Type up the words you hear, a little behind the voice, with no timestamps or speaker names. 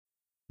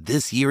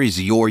This year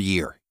is your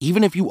year,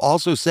 even if you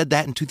also said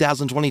that in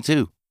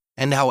 2022.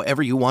 And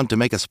however you want to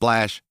make a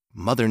splash,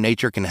 Mother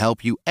Nature can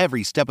help you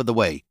every step of the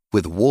way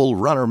with Wool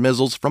Runner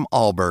Mizzles from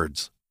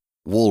Allbirds.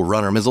 Wool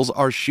Runner Mizzles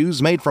are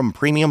shoes made from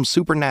premium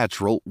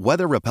supernatural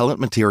weather-repellent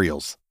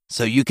materials,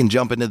 so you can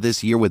jump into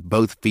this year with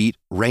both feet,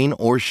 rain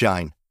or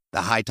shine.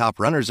 The high-top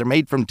runners are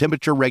made from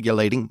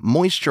temperature-regulating,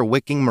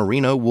 moisture-wicking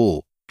merino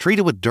wool,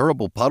 treated with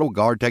durable puddle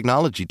guard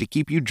technology to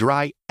keep you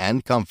dry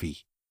and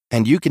comfy.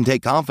 And you can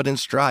take confident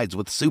strides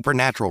with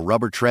supernatural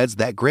rubber treads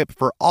that grip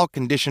for all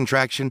condition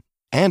traction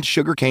and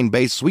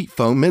sugarcane-based sweet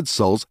foam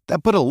midsoles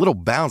that put a little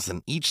bounce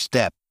in each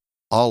step.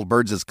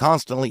 Allbirds is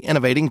constantly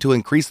innovating to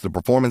increase the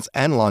performance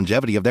and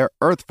longevity of their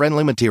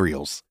earth-friendly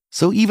materials.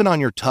 So even on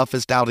your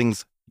toughest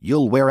outings,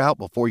 you'll wear out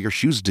before your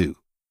shoes do.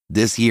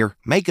 This year,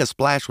 make a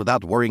splash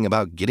without worrying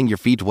about getting your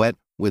feet wet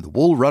with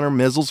Wool Runner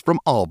Mizzles from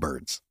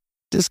Allbirds.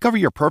 Discover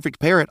your perfect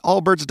pair at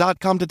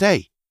allbirds.com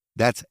today.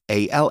 That's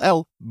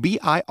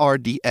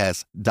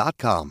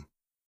ALLBIRDS.com.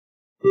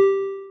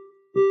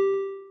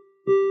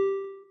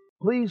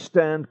 Please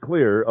stand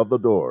clear of the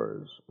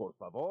doors.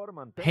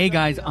 Hey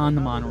guys on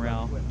the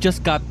monorail.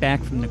 Just got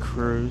back from the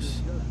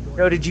cruise.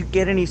 Yo, did you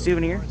get any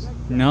souvenirs?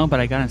 No, but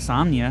I got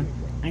insomnia.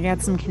 I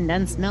got some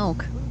condensed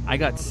milk. I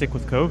got sick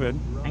with COVID.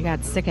 I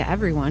got sick of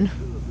everyone.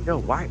 Yo,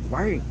 why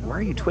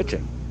are you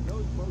twitching?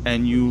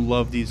 And you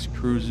love these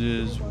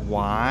cruises.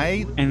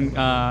 Why? And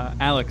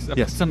Alex,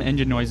 Yes. put some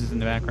engine noises in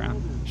the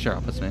background. Sure,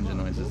 I'll put some engine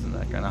noises in the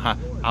background.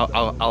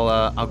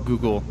 I'll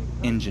Google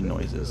engine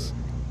noises.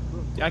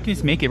 I can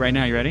just make it right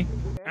now. You ready?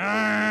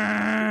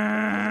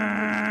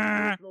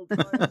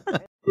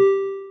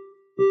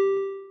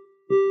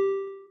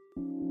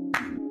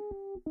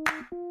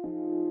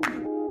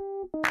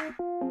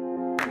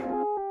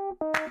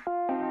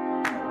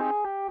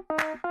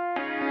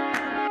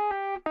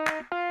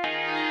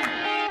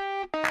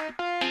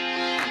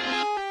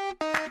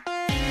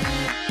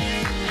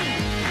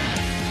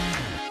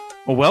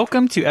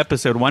 Welcome to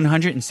episode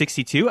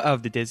 162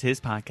 of the Diz His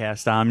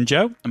podcast. I'm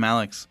Joe. I'm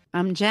Alex.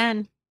 I'm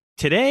Jen.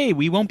 Today,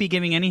 we won't be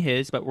giving any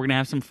his, but we're going to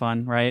have some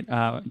fun, right?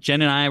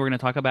 Jen and I, we're going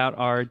to talk about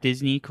our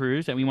Disney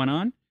cruise that we went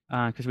on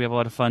because we have a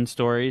lot of fun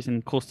stories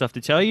and cool stuff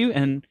to tell you,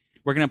 and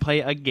we're going to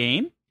play a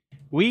game.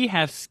 We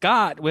have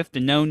Scott with the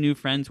No New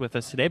Friends with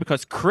us today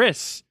because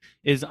Chris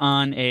is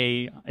on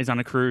a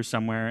cruise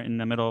somewhere in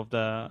the middle of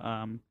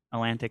the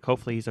Atlantic.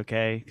 Hopefully he's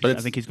okay. I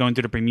think he's going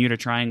through the Bermuda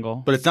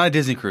Triangle. But it's not a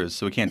Disney cruise,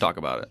 so we can't talk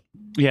about it.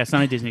 Yeah, it's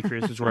not a Disney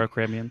cruise. It's Royal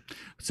Caribbean.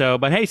 So,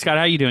 but hey, Scott,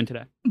 how are you doing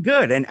today?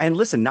 Good. And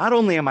listen, not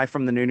only am I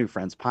from the New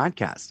Friends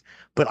podcast,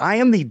 but I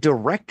am the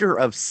director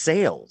of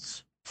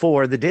sales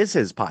for the Diz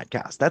His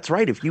podcast. That's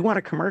right. If you want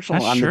a commercial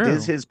That's on true. the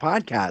Diz His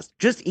podcast,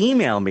 just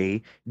email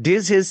me,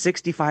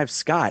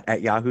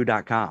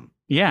 dizhis65scott@yahoo.com.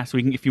 Yeah, so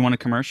we can, if you want a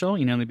commercial,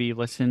 to be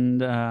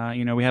listened.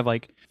 We have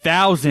like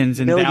thousands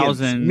and millions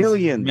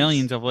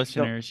of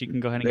listeners. You can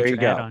go ahead and There get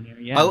you your ad go. on here.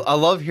 Yeah, I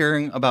love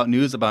hearing about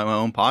news about my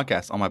own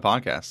podcast on my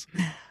podcast.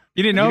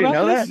 you didn't know You didn't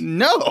about know this? that?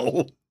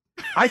 No.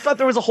 I thought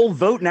there was a whole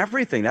vote and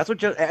everything. That's what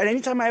Joe, and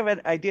anytime I have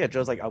an idea,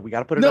 Joe's like, oh, we got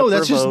to put it up No, for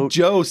that's a just vote.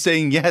 Joe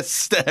saying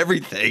yes to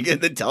everything and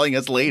then telling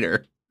us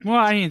later. Well,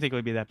 I didn't think it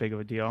would be that big of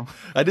a deal.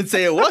 I didn't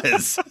say it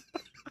was.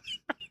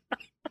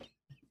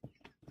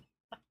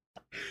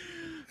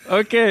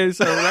 Okay,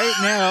 so right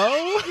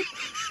now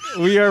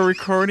we are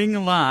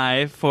recording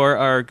live for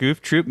our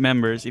Goof Troop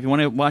members. If you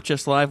want to watch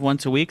us live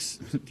once a week,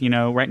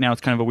 right now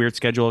it's kind of a weird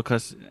schedule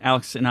because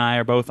Alex and I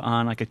are both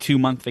on like a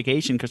 2-month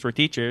vacation because we're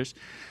teachers.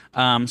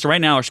 So right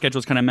now our schedule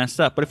is kind of messed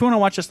up. But if you want to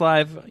watch us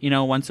live,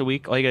 once a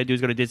week, all you got to do is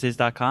go to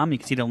dizhis.com. You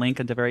can see the link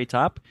at the very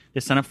top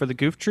to sign up for the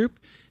Goof Troop,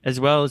 as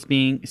well as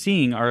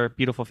seeing our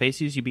beautiful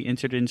faces. You'll be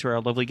entered into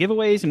our lovely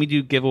giveaways, and we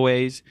do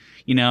giveaways,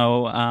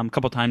 a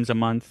couple times a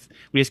month.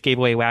 We just gave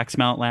away Wax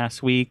Melt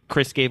last week.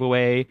 Chris gave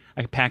away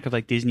a pack of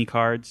like Disney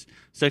cards.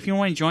 So if you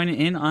want to join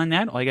in on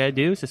that, all you got to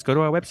do is just go to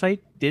our website,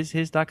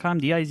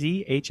 dizhis.com,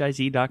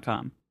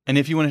 dizhiz.com. And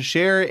if you want to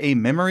share a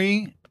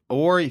memory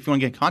or if you want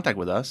to get in contact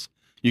with us,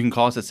 you can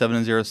call us at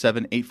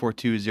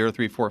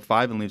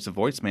 707-842-0345 and leave us a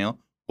voicemail.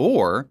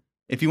 Or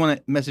if you want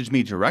to message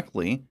me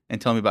directly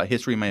and tell me about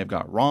history you may have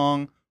got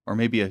wrong or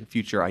maybe a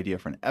future idea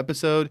for an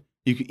episode,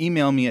 you can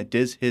email me at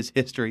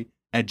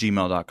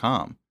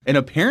dizhishistory@gmail.com. And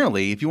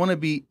apparently, if you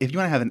want to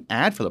have an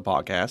ad for the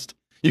podcast,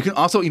 you can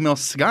also email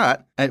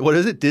Scott at, what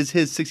is it,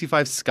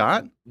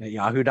 dizhis65scott? At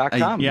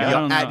yahoo.com. Yeah, I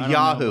don't know- I at don't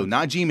Yahoo, know.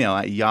 not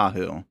Gmail, at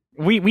Yahoo.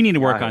 We need to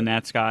work Got it. on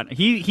that, Scott.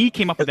 He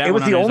came up with that. It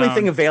was one the on his only own.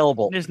 thing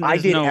available. There's I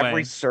did no every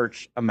way.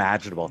 search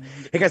imaginable.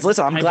 Hey guys,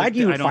 listen, I'm glad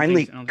you I don't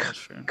finally think that's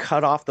true.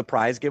 cut off the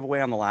prize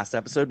giveaway on the last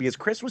episode because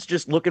Chris was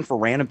just looking for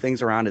random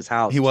things around his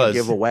house He to was.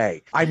 give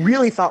away. I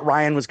really thought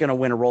Ryan was going to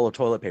win a roll of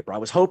toilet paper. I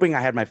was hoping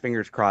I had my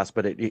fingers crossed,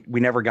 but we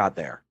never got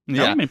there. That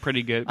would have been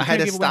pretty good. I had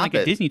to give away, stop like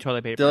a it. Disney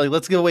toilet paper. They're like,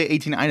 let's give away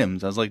 18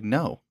 items. I was like,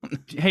 no.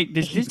 Hey,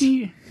 does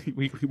Disney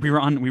we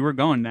were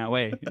going that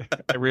way.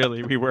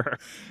 Really, we were.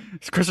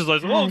 Chris is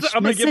like, oh, Gosh,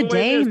 I'm gonna miss give a away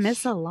day, this.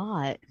 miss a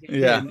lot.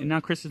 Yeah. And now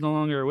Chris is no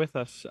longer with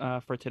us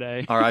for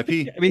today.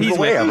 R.I.P. I mean, Give he's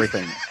away with us.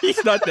 everything.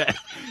 He's not dead.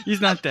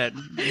 He's not dead.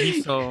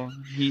 He's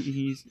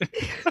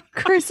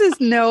Chris is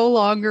no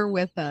longer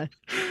with us.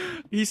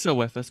 he's still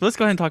with us. But let's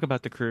go ahead and talk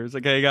about the cruise,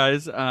 okay,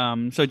 guys?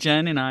 So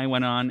Jen and I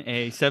went on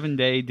a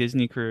 7-day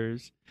Disney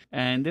cruise,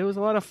 and it was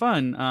a lot of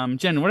fun.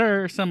 Jen, what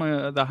are some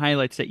of the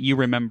highlights that you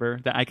remember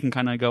that I can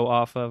kind of go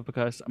off of,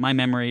 because my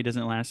memory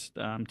doesn't last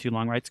too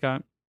long, right,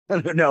 Scott?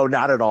 No,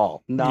 not at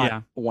all. Not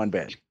Yeah. one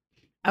bit.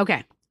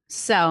 Okay.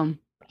 So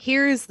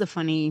here's the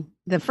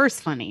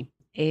first funny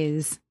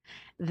is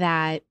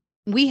that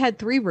we had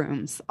 3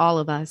 rooms, all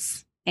of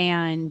us,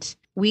 and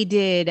we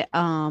did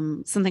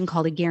something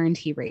called a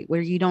guarantee rate,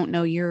 where you don't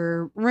know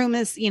your room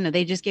is,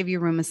 they just give you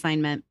a room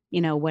assignment,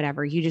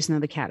 whatever, you just know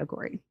the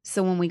category.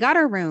 So when we got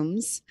our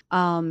rooms,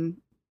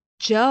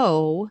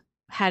 Joe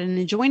had an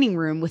adjoining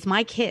room with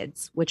my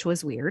kids, which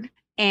was weird,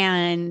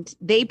 and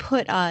they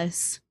put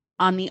us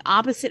on the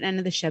opposite end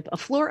of the ship, a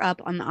floor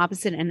up on the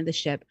opposite end of the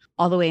ship,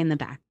 all the way in the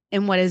back,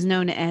 in what is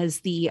known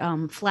as the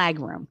flag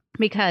room,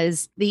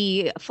 because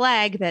the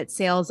flag that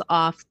sails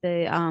off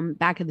the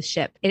back of the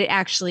ship, it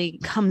actually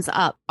comes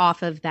up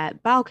off of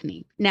that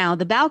balcony. Now,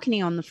 the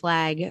balcony on the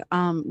flag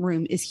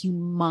room is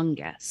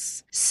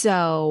humongous.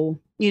 So,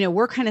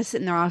 we're kind of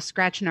sitting there all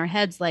scratching our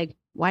heads like,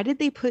 why did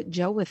they put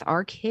Joe with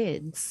our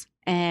kids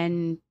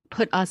and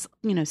put us,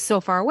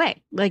 so far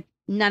away? Like,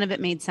 none of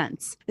it made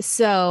sense.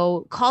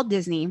 So called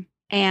Disney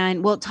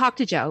and talk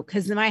to Joe,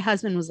 because my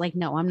husband was like,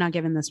 no, I'm not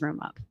giving this room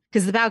up.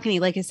 Because the balcony,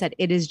 like I said,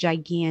 it is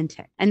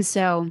gigantic. And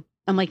so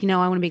I'm like,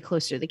 no, I want to be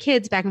closer to the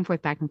kids, back and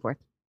forth, back and forth.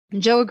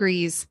 And Joe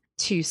agrees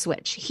to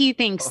switch. He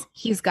thinks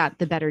he's got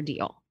the better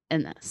deal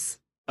in this.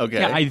 Okay.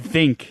 Yeah, I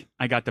think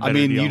I got the better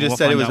deal. you just We'll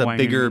said it find was out a why in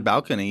bigger minute.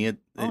 balcony. Yeah,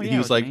 He it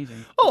was like,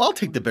 amazing. "Oh, I'll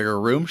take the bigger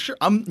room. Sure.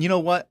 You know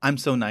what? I'm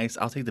so nice.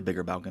 I'll take the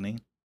bigger balcony."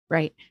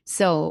 Right.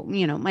 So,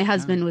 my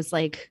husband was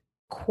like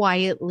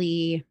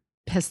quietly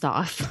pissed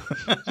off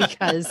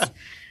because I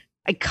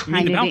I kind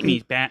mean, the of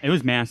balcony's bad. It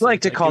was massive. We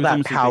like to It call was that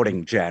almost as big-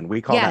 pouting, Jen.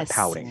 We call that Yes.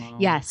 pouting. Wow.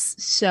 Yes.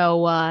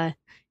 So,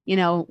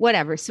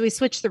 whatever. So we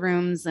switched the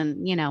rooms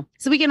and,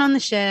 so we get on the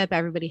ship,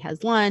 everybody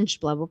has lunch,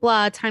 blah, blah,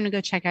 blah. Time to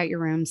go check out your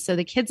rooms. So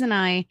the kids and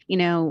I,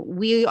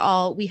 we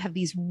have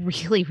these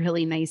really,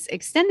 really nice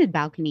extended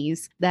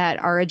balconies that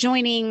are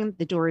adjoining.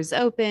 The door is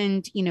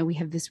opened. We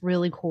have this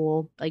really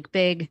cool, like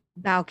big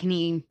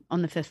balcony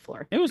on the 5th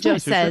floor. It was Joe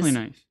nice. It was really says-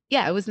 nice.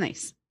 Yeah, it was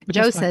nice. But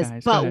Joe guess what, says,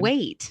 guys? Go but ahead.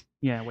 wait,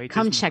 Yeah, wait.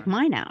 come there's check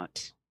more. mine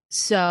out.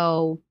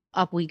 So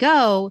up we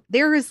go.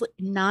 There is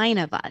 9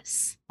 of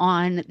us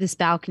on this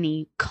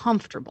balcony,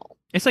 comfortable.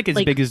 It's like as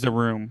like- big as the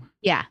room.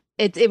 Yeah,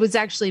 it was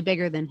actually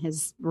bigger than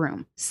his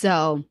room.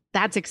 So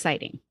that's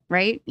exciting,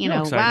 right? Real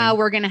exciting. Wow,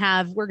 we're gonna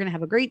have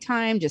a great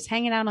time just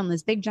hanging out on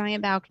this big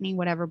giant balcony,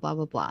 whatever, blah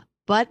blah blah.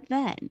 But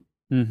then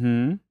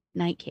Mm-hmm.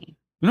 night came.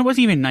 And it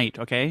wasn't even night,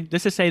 okay?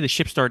 Just to say the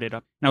ship started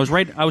up. And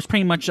I was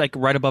pretty much like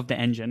right above the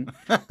engine,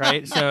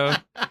 right? So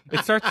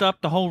it starts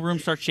up, the whole room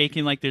starts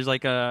shaking like there's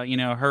like a,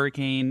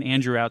 Hurricane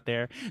Andrew out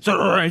there.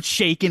 So it's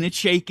shaking.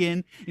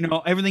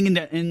 Everything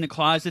in the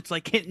closet's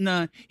like hitting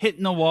the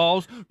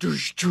walls.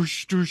 Doosh,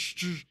 doosh, doosh,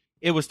 doosh.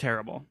 It was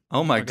terrible.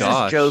 Oh my Okay. This is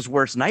gosh. Joe's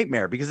worst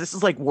nightmare, because this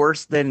is like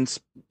worse than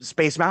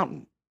Space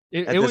Mountain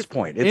It at was this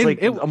point. It's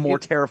a more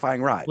it-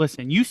 terrifying ride.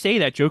 Listen, you say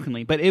that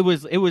jokingly, but it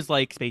was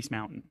like Space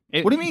Mountain.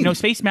 What do you mean?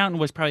 Space Mountain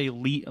was probably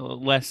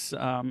less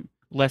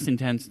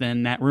intense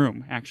than that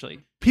room, actually.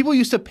 People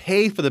used to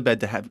pay for the bed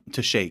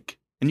to shake,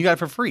 and you got it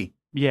for free.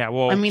 Yeah,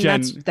 well, I mean,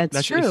 Jen,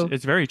 that's true.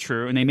 It's very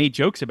true, and they made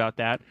jokes about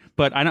that.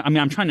 But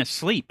I'm trying to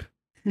sleep.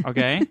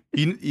 Okay,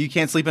 You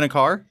can't sleep in a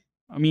car.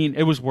 I mean,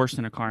 it was worse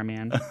than a car,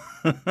 man.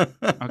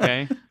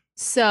 Okay,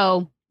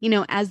 So,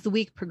 as the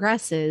week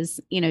progresses,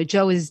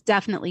 Joe is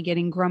definitely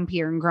getting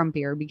grumpier and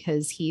grumpier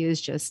because he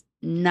is just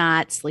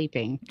not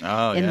sleeping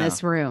Oh in yeah.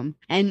 this room.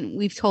 And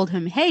we've told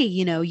him, hey,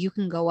 you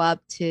can go up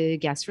to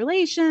guest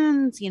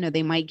relations,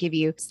 they might give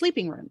you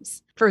sleeping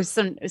rooms for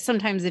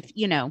sometimes if,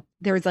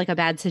 there's like a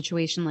bad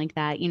situation like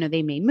that,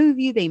 they may move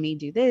you, they may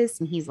do this.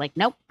 And he's like,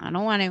 nope, I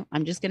don't want to.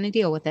 I'm just going to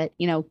deal with it,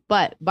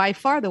 but by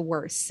far the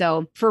worst.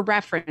 So for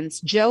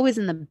reference, Joe is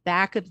in the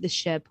back of the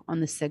ship on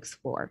the 6th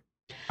floor.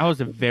 I was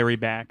the very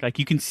back. Like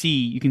you can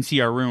see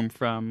our room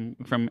from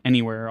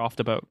anywhere off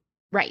the boat.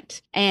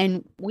 Right.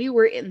 And we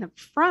were in the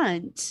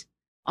front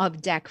of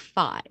deck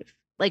 5,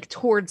 like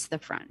towards the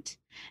front.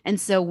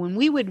 And so when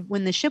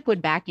the ship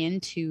would back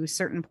into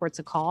certain ports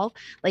of call,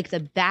 like the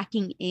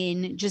backing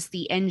in, just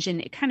the engine,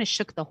 it kind of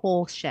shook the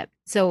whole ship.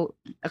 So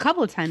a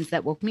couple of times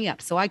that woke me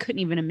up. So I couldn't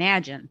even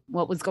imagine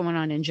what was going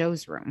on in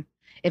Joe's room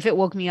if it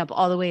woke me up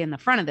all the way in the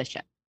front of the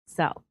ship.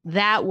 So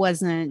that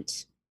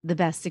wasn't the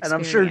best And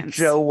experience. I'm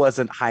sure Joe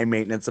wasn't high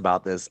maintenance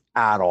about this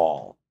at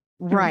all.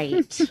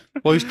 Right.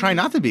 Well, he's trying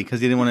not to be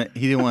because he didn't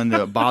want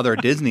to bother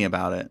Disney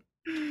about it.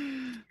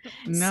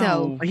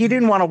 No, He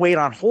didn't want to wait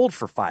on hold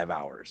for 5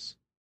 hours.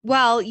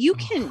 Well, you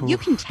can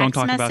text Don't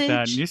talk message.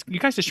 about that. You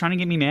guys just trying to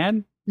get me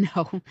mad?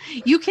 No,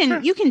 you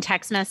can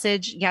text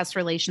message guest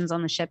relations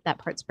on the ship. That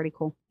part's pretty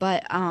cool.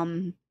 But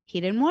he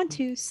didn't want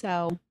to,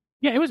 so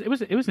Yeah,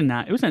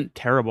 it wasn't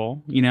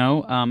terrible, you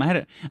know.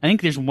 I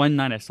think there's one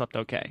night I slept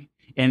okay,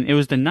 and it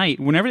was the night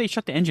whenever they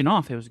shut the engine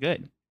off, it was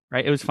good,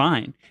 right? It was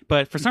fine.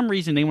 But for some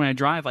reason, they want to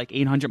drive like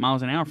 800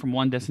 miles an hour from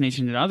one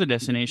destination to the other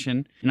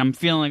destination, and I'm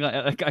feeling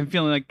like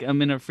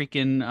I'm in a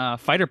freaking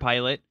fighter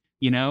pilot,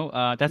 you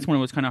know. That's when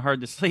it was kind of hard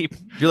to sleep.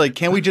 You're like,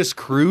 can we just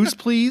cruise,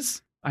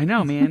 please? I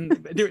know,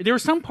 man. There were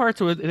some parts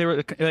where they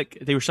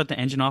were shut the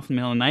engine off in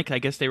the middle of the night. 'Cause I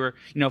guess they were,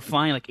 you know,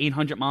 flying like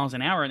 800 miles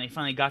an hour, and they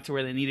finally got to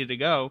where they needed to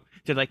go.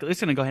 They're like, we're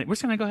just gonna go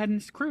ahead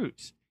and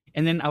cruise.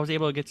 And then I was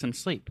able to get some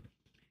sleep.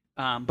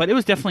 But it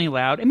was definitely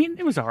loud. I mean,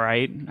 it was all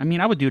right. I mean,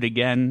 I would do it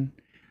again.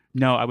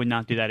 No, I would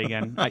not do that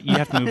again. You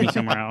have to move me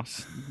somewhere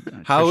else.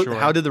 For sure.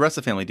 How did the rest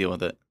of the family deal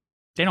with it?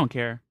 They don't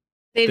care.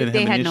 they Didn't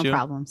have had an no issue?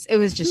 problems. It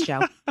was just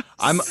Joe.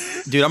 I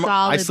sleep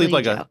Solidly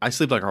like Joe. I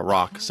sleep like a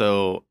rock,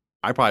 so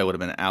I probably would have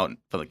been out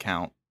for the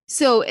count.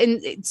 So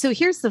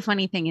here's the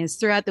funny thing is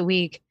throughout the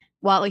week,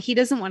 while he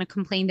doesn't want to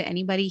complain to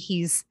anybody,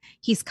 he's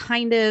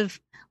kind of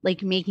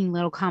like making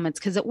little comments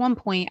because at one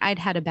point I'd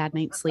had a bad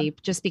night's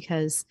sleep just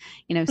because,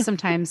 you know,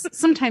 sometimes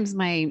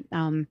my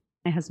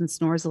husband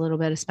snores a little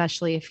bit,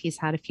 especially if he's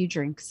had a few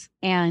drinks.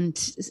 And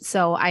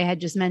so I had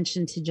just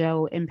mentioned to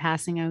Joe in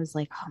passing, I was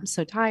like, oh, I'm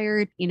so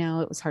tired. You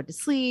know, it was hard to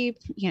sleep.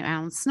 You know,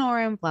 Alan's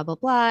snoring, blah, blah,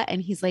 blah.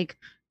 And he's like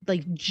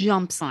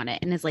jumps on it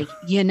and is like,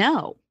 you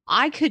know,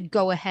 I could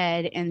go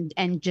ahead and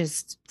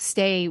just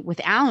stay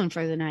with Alan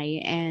for the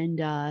night, and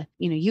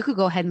you know, you could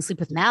go ahead and sleep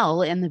with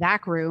Mel in the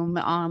back room,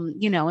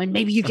 you know, and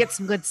maybe you get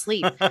some good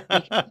sleep.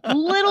 Like,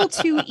 little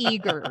too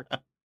eager.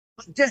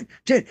 Jen,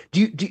 do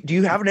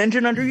you have an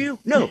engine under you?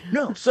 No,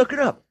 suck it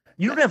up.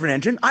 You don't have an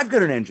engine. I've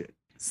got an engine.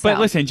 But So,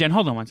 listen, Jen,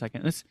 hold on one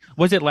second.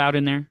 Was it loud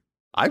in there?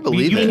 I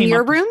believe You in it. came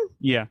your up- room,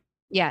 Yeah.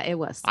 yeah, it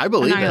was. I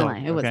believe I'm not gonna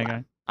it. lie, it was Okay, loud.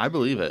 okay. I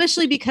believe it.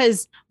 Especially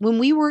because when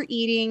we were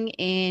eating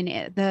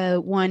in the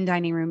one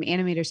dining room,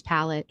 Animator's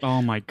Palette,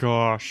 Oh my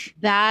gosh.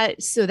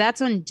 that's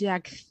on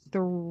deck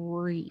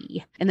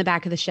 3 in the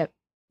back of the ship.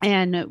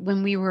 And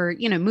when we were,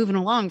 you know, moving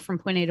along from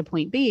point A to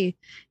point B,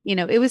 you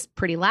know, it was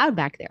pretty loud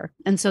back there.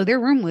 And so their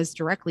room was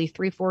directly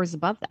 3 floors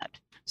above that.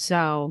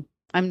 So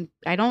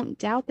I don't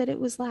doubt that it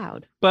was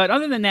loud. But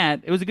other than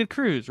that, it was a good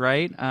cruise,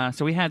 right?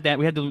 So we had that.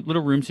 We had the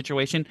little room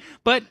situation.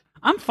 But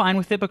I'm fine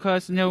with it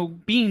because, you know,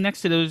 being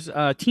next to those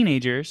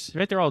teenagers,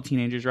 right? They're all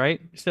teenagers, right?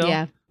 Still?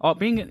 Yeah.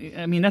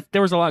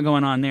 There was a lot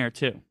going on there,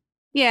 too.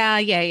 Yeah.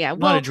 A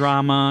lot of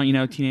drama, you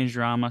know, teenage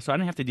drama. So I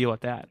didn't have to deal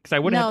with that. Because I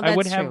would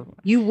have. True.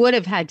 You would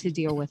have had to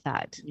deal with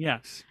that.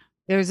 Yes.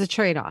 There's a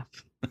trade-off.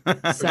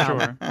 For So,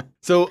 sure.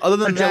 So other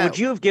than Joe, that, would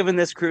you have given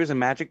this cruise a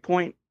magic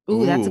point?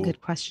 ooh, that's a Ooh.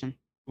 good question.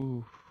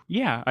 Ooh.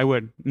 Yeah, I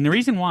would. And the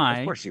reason why.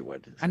 Of course you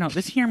would. I know.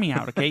 Just hear me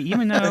out, okay?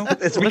 Even though.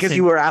 It's because listen,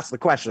 you were asked the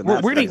question. We're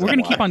That's gonna the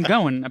reason keep why. on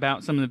going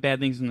about some of the bad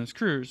things in this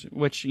cruise,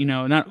 which, you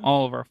know, not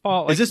all of our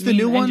fault. Is this the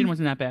new one? Engine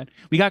wasn't that bad.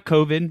 We got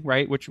COVID,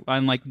 right? Which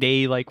on like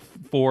day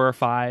 4 or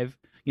 5,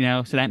 you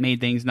know, so that made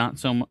things not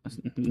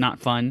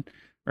fun,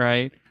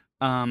 right?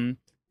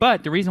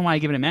 But the reason why I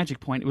give it a magic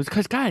point was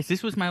because, guys,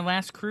 this was my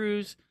last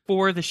cruise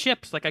for the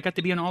ships. Like, I got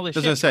to be on all the I was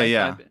ships. gonna say, right?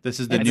 yeah, So this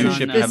is the I've new been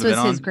ship on, you This haven't was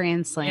been his on.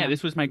 grand slam. yeah,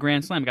 this was my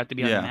grand slam. I got to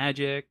be on Yeah. the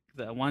Magic,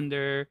 the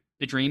Wonder,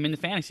 the Dream, and the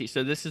Fantasy.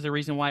 So this is the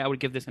reason why I would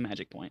give this a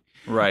magic point.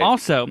 Right.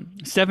 Also,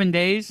 7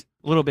 days,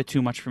 a little bit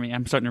too much for me.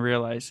 I'm starting to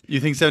realize. You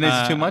think 7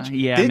 days is too much?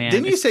 Yeah, man,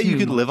 Didn't you it's say you too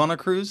could much. live on a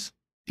cruise?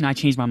 And I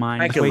changed my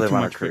mind. I There's could way live too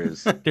on a much food.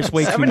 cruise. There's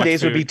way too 7 much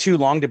days would be food. too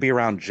long to be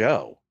around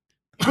Joe.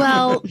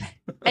 Well,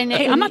 and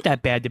Hey, I'm not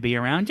that bad to be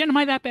around. Jen, am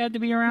I that bad to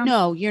be around?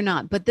 No, you're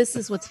not. But this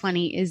is what's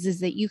funny is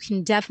that you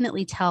can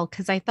definitely tell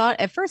because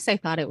at first I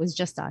thought it was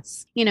just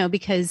us, you know,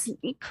 because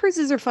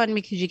cruises are fun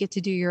because you get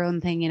to do your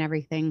own thing and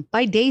everything.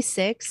 By day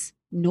 6,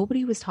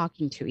 nobody was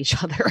talking to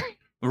each other.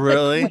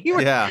 Really? we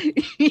were- Yeah.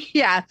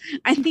 Yeah.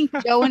 I think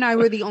Joe and I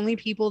were the only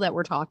people that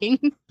were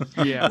talking.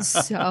 Yeah.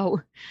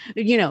 So,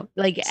 you know,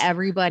 like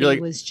everybody You're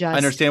like, was just I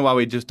understand why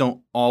we just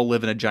don't all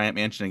live in a giant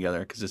mansion together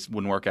because this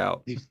wouldn't work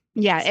out.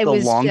 Yeah, It's it the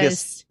was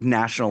longest just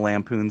National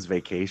Lampoon's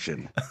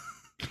Vacation.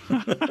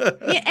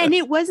 yeah, and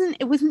it wasn't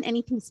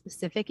anything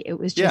specific. It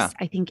was just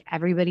I think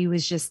everybody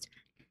was just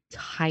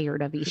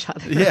tired of each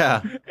other.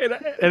 Yeah.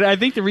 And I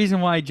think the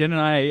reason why Jen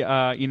and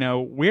I, you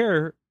know, we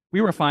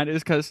were fine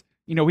is because,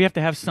 you know, we have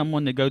to have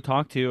someone to go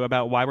talk to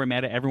about why we're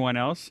mad at everyone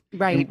else.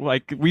 Right. And,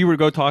 like, we would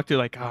go talk to,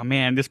 like, oh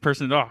man, this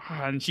person,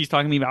 and she's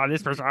talking to me about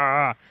this person.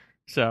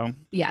 So it was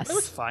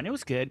Yes. fun. It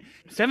was good.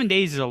 7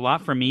 days is a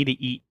lot for me to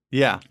eat,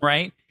 Yeah.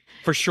 right?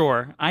 For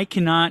sure. I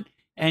cannot.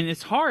 And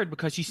it's hard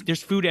because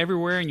there's food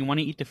everywhere and you want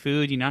to eat the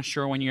food. You're not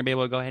sure when you're going to be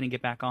able to go ahead and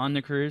get back on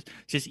the cruise.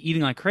 Just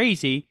eating like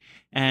crazy.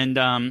 And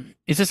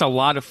it's just a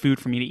lot of food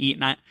for me to eat.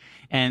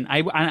 And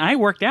I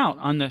worked out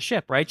on the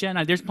ship, right,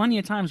 Jen? There's plenty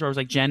of times where I was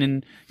like, Jen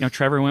and, you know,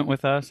 Trevor went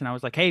with us. And I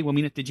was like, hey, we'll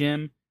meet at the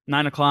gym,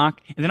 9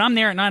 o'clock. And then I'm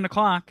there at 9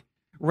 o'clock,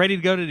 ready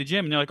to go to the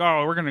gym. And they're like,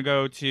 oh, we're going to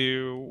go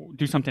to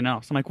do something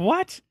else. I'm like,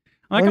 what?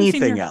 I'm like, I'm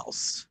sitting Anything here-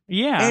 else.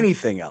 Yeah.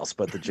 Anything else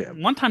but the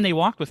gym. One time they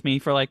walked with me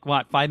for like,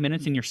 5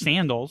 minutes in your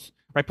sandals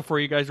right before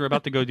you guys were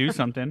about to go do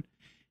something,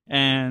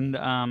 and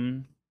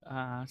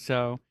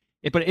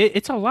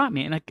it's a lot,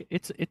 man. Like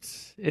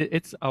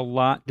it's a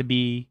lot to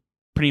be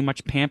pretty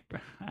much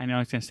pampered. I know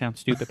it's gonna sound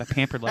stupid, but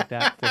pampered like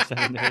that for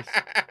 7 days.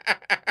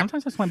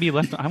 Sometimes I just want to be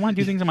left. I want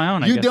to do things on my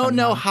own. You don't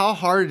know how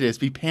hard it is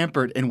to be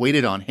pampered and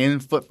waited on hand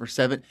and foot for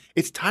 7.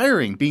 It's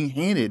tiring being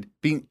handed,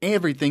 being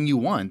everything you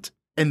want,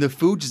 and the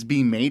food just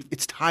being made.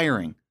 It's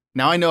tiring.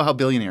 Now I know how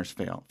billionaires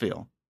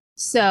feel.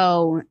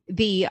 So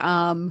the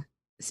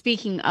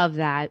speaking of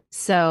that,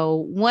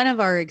 so one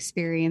of our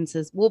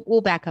experiences,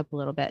 we'll back up a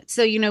little bit.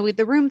 So,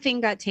 the room thing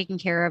got taken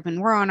care of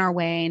and we're on our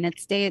way and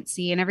it's day at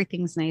sea and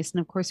everything's nice. And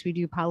of course we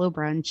do Apollo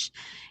brunch,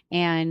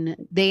 and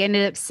they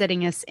ended up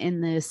setting us in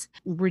this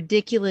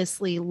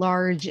ridiculously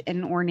large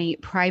and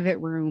ornate private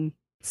room.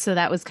 So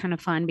that was kind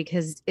of fun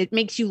because it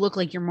makes you look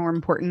like you're more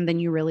important than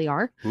you really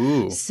are.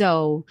 Ooh.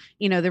 So,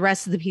 the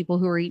rest of the people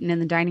who are eating in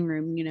the dining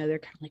room, they're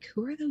kind of like,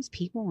 who are those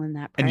people in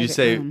that private room? And you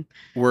say,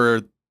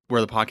 where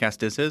the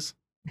podcast is?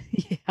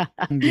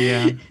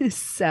 Yeah.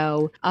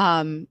 So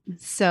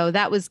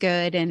that was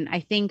good. And I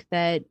think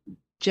that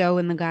Joe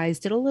and the guys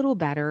did a little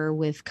better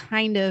with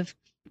kind of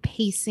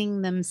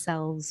pacing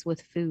themselves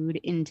with food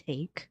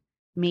intake,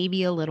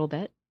 maybe a little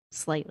bit,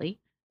 slightly,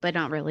 but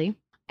not really.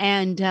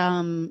 And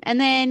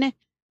then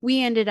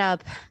we ended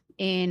up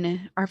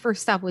our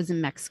first stop was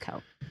in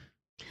Mexico.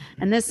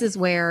 And this is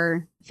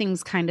where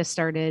things kind of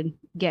started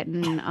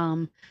getting,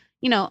 a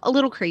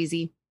little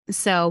crazy.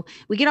 So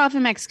we get off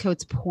in Mexico,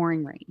 it's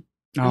pouring rain.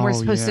 And we're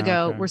supposed to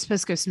go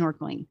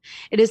snorkeling.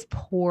 It is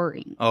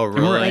pouring. Oh,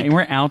 really? And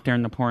we're out there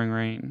in the pouring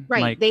rain.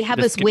 Right. Like, they have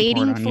us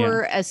waiting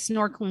for a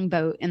snorkeling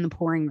boat in the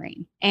pouring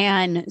rain.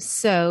 And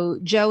so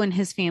Joe and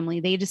his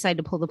family, they decide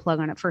to pull the plug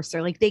on it first.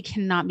 They're like, they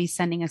cannot be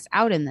sending us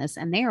out in this.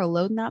 And they are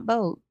loading that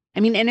boat. I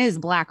mean, and it is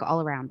black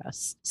all around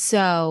us.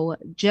 So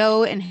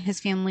Joe and his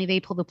family, they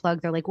pull the plug.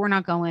 They're like, we're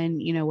not going,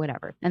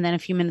 whatever. And then a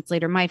few minutes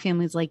later, my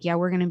family's like, yeah,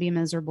 we're going to be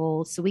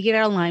miserable. So we get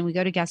out of line. We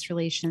go to guest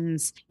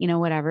relations,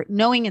 whatever,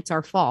 knowing it's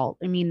our fault.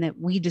 I mean, that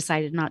we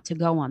decided not to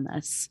go on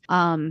this.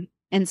 And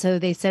so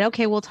they said,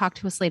 okay, we'll talk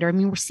to us later. I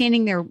mean, we're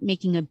standing there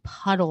making a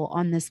puddle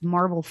on this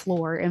marble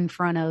floor in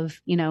front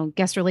of,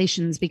 guest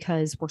relations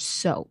because we're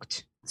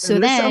soaked. So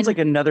this sounds like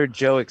another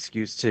Joe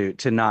excuse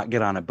to not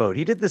get on a boat.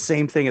 He did the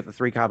same thing at the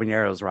Three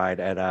Caballeros ride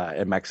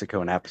at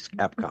Mexico and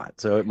Epcot.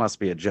 So it must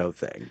be a Joe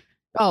thing.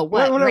 Oh,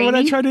 what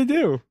I tried to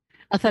do?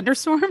 A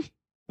thunderstorm?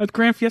 At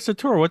Grand Fiesta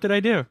Tour, what did I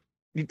do?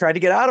 You tried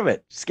to get out of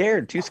it.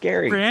 Scared, too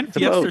scary. Grand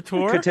Fiesta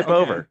Tour could tip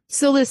over.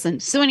 So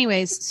listen. So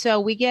anyways, so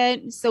we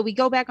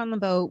go back on the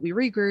boat. We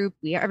regroup.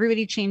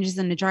 Everybody changes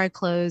into dry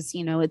clothes.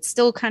 It's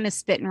still kind of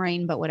spit and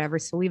rain, but whatever.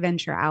 So we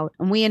venture out,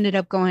 and we ended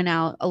up going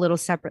out a little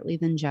separately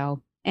than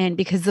Joe. And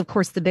because, of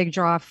course, the big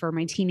draw for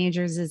my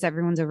teenagers is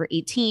everyone's over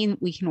 18,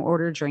 we can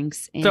order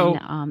drinks in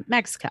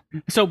Mexico.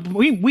 So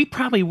we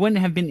probably wouldn't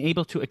have been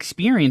able to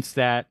experience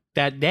that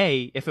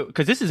day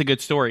because this is a good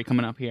story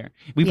coming up here.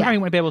 We probably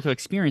wouldn't be able to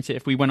experience it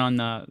if we went on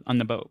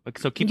the boat.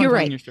 So keep on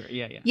telling your story.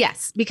 Yeah.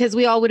 Yes, because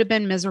we all would have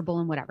been miserable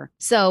and whatever.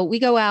 So we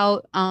go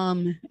out,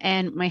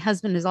 and my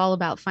husband is all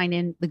about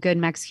finding the good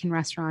Mexican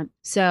restaurant.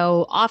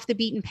 So off the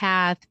beaten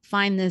path,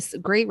 find this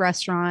great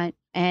restaurant.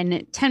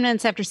 And 10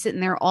 minutes after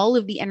sitting there, all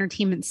of the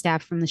entertainment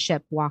staff from the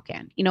ship walk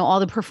in, all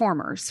the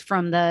performers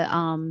from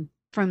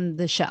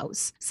the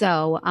shows.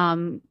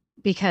 So,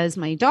 because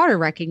my daughter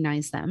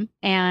recognized them,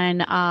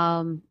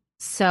 and,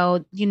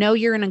 so,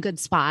 you're in a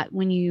good spot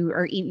when you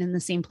are eating in the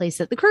same place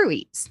that the crew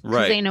eats,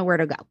 because they know where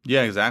to go.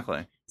 Yeah,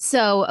 exactly.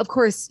 So, of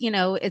course,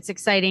 it's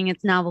exciting.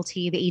 It's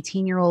novelty. The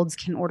 18-year-olds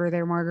can order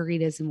their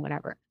margaritas and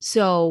whatever.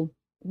 So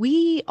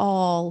the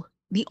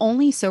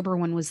only sober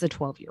one was the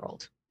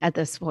 12-year-old. At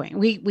this point,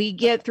 we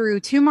get through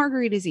 2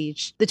 margaritas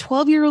each. The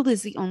 12-year-old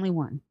is the only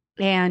one.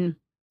 And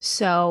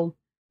so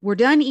we're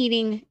done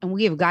eating and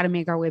we have got to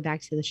make our way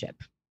back to the ship.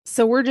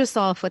 So we're just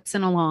all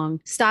footsing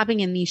along, stopping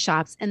in these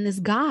shops. And this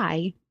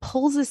guy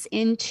pulls us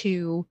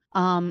into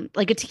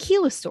like a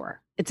tequila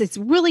store. It's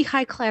really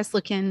high class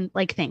looking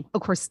thing.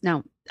 Of course,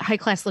 no, high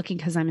class looking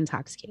because I'm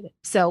intoxicated.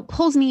 So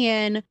pulls me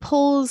in,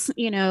 pulls,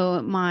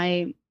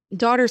 my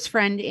daughter's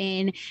friend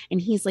in,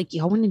 and he's like,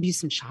 y'all want to do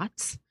some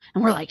shots?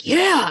 And we're like,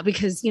 yeah,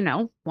 because,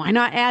 why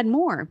not add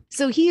more?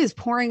 So he is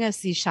pouring us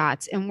these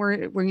shots, and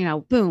we're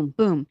boom,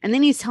 boom. And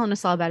then he's telling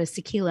us all about his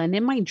tequila. And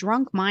in my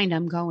drunk mind,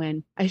 I'm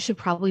going, I should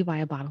probably buy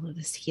a bottle of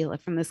this tequila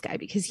from this guy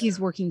because he's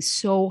working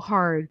so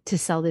hard to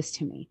sell this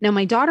to me. Now,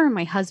 my daughter and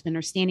my husband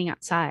are standing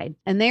outside,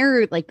 and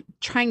they're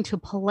trying to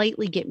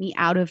politely get me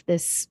out of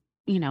this,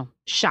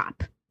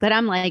 shop. But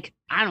I'm like,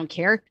 I don't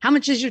care. How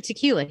much is your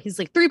tequila? He's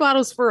like, 3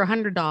 bottles for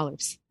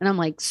 $100. And I'm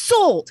like,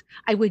 sold.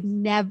 I would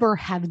never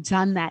have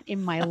done that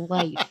in my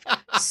life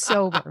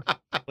sober.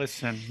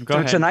 Listen, go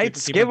ahead.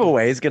 Tonight's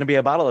giveaway is going to be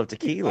a bottle of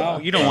tequila. Oh,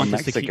 you don't want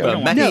this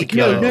tequila. No.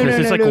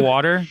 It's like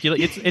water.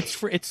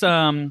 It's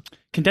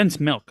condensed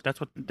milk.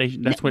 That's what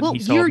he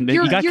sold. He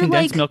got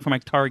condensed milk from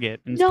Target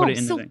and put it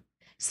in the thing.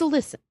 So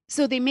listen,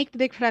 so they make the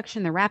big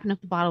production. They're wrapping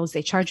up the bottles.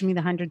 They charge me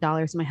the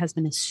 $100. My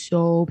husband is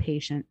so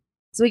patient.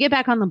 So we get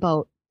back on the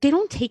boat. they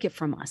don't take it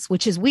from us,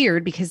 which is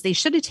weird because they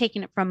should have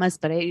taken it from us,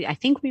 but I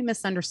think we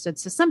misunderstood.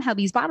 So somehow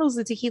these bottles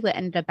of tequila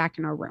ended up back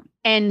in our room.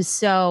 And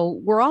so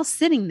we're all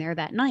sitting there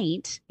that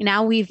night.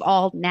 Now we've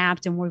all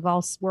napped and we're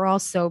all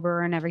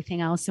sober and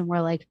everything else. And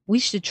we're like, we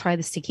should try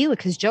this tequila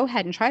because Joe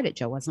hadn't tried it.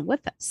 Joe wasn't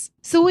with us.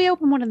 So we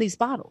open one of these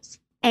bottles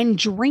and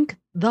drink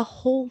the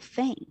whole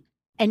thing.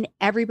 And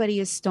everybody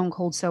is stone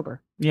cold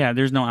sober. Yeah,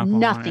 there's no alcohol.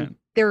 Nothing.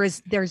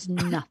 There's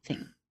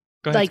nothing.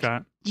 Go ahead,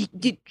 Scott.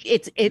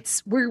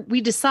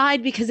 We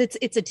decide because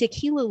it's a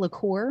tequila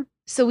liqueur.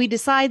 So we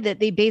decide that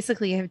they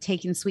basically have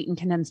taken sweetened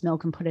condensed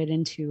milk and put it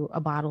into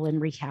a bottle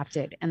and recapped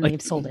it, and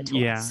they've sold it to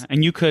us. Yeah,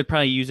 and you could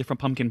probably use it for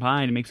pumpkin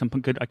pie to make some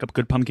good, like a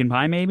good pumpkin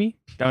pie. Maybe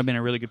that would have been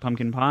a really good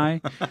pumpkin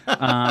pie.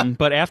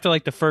 But after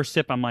like the first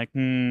sip, I'm like, oh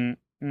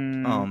man,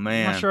 I'm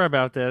not sure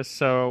about this.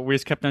 So we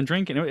just kept on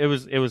drinking. It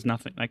was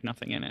nothing, like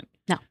nothing in it.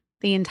 No,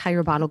 the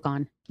entire bottle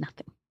gone,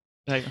 nothing.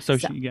 So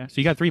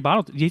you got 3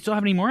 bottles. Do you still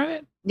have any more of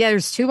it? Yeah,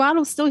 there's 2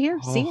 bottles still here,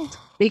 sealed.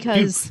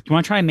 Because do you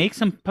want to try and make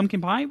some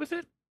pumpkin pie with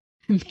it?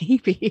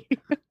 Maybe.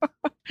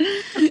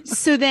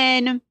 So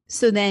then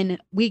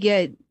we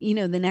get,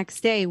 the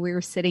next day we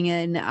were sitting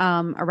in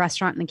a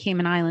restaurant in the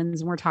Cayman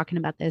Islands and we're talking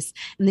about this,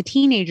 and the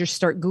teenagers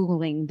start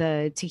Googling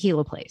the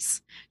tequila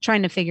place,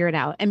 trying to figure it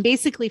out, and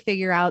basically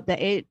figure out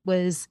that it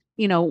was,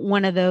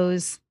 one of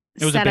those.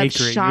 It was a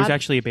bakery. It was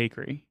actually a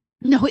bakery.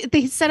 No,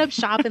 they set up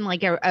shop in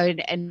like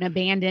an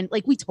abandoned,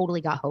 like we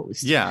totally got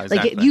hosed. Yeah,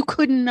 exactly. Like you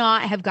could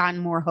not have gotten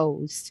more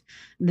hosed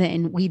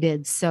than we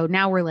did. So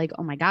now we're like,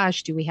 oh my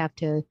gosh, do we have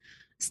to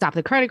stop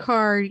the credit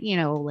card?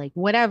 Like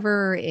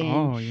whatever.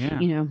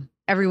 And,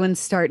 everyone's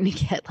starting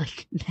to get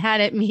like mad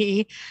at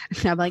me.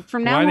 And I'm like,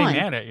 from now on. Why are they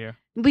mad at you?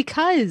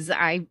 Because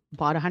I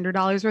bought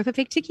 $100 worth of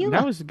fake tequila.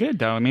 That was good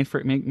though. I mean,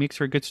 makes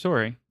for a good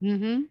story.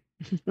 Mm-hmm.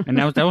 And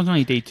that was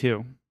only day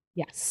 2.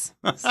 Yes.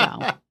 So.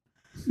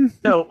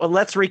 So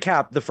let's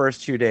recap the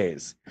first 2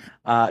 days.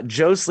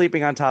 Joe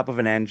sleeping on top of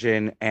an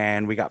engine,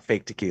 and we got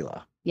fake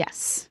tequila.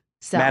 Yes.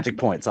 So. Magic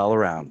points all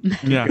around.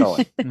 Yeah.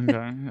 Going.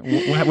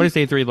 Okay. What does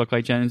day 3 look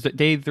like, Jen? Is it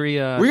day 3?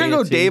 We're gonna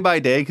go day by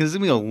day because it's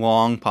gonna be a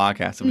long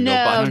podcast. If we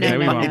No.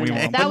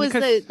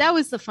 That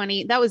was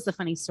the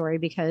funny story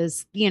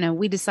because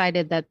we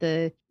decided that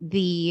the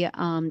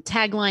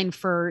tagline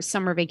for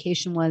summer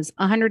vacation was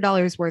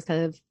 $100 worth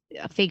of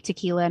a fake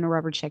tequila and a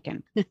rubber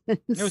chicken. It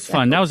was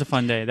fun. That was a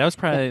fun day. That was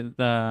probably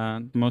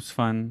the most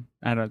fun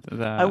out of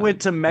the. I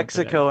went to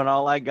Mexico and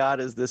all I got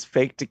is this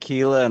fake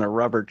tequila and a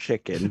rubber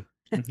chicken.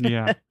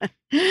 Yeah.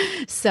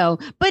 So,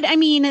 but I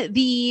mean,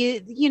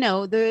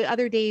 the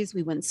other days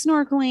we went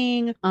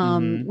snorkeling.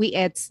 We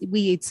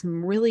ate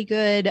some really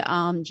good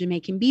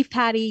Jamaican beef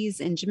patties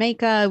in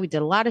Jamaica. We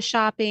did a lot of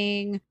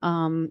shopping.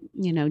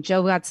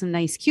 Joe got some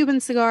nice Cuban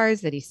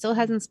cigars that he still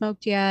hasn't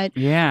smoked yet.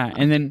 Yeah,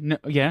 and then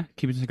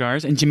Cuban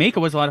cigars. And Jamaica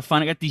was a lot of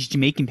fun. I got these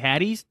Jamaican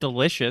patties,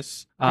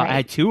 delicious. Right. I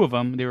had 2 of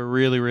them. They were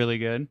really, really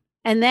good.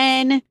 And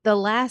then the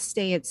last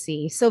day at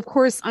sea. So, of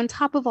course, on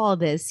top of all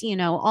this,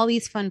 all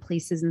these fun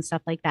places and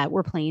stuff like that,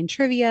 we're playing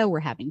trivia,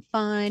 we're having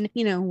fun,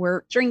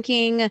 we're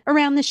drinking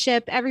around the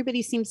ship.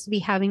 Everybody seems to be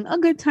having a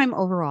good time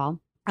overall.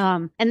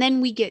 And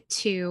then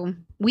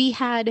we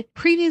had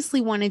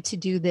previously wanted to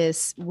do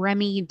this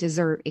Remy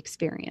dessert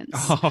experience.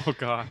 Oh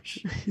gosh.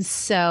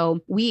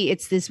 So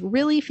it's this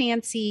really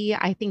fancy,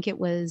 I think it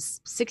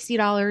was $60,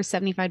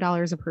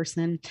 $75 a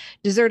person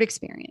dessert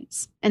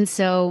experience. And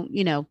so,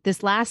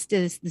 this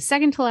is the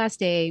second to last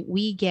day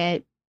we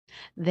get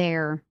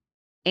there.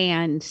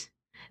 And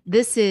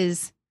this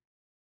is,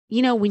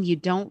 when you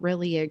don't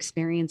really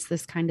experience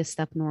this kind of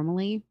stuff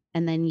normally,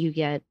 and then you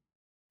get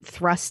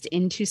thrust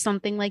into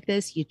something like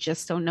this, you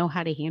just don't know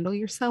how to handle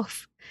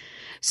yourself.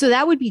 So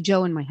that would be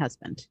Joe and my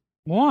husband.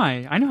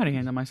 Why? I know how to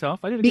handle myself.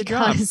 I did a good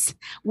job. Because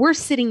we're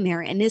sitting there,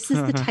 and this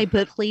is the type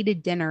of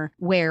plated dinner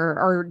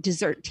or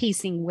dessert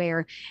tasting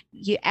where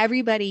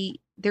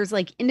there's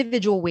like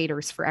individual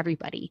waiters for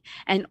everybody,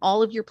 and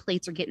all of your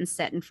plates are getting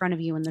set in front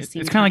of you in the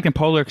same. It's kind of like in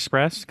Polar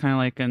Express, kind of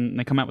like, and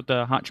they come out with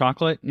the hot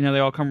chocolate. They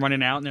all come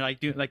running out, and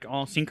they're like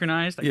all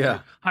synchronized. Like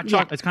hot chocolate.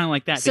 Yeah. It's kind of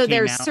like that. So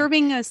they're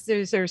serving us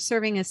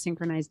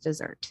synchronized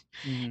dessert,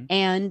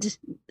 and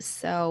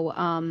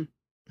so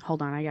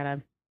hold on, I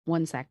gotta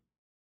 1 sec.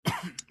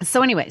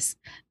 So, anyways,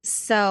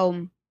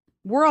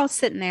 we're all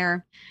sitting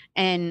there,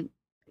 and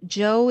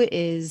Joe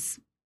is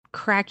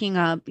cracking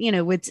up.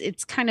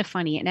 It's kind of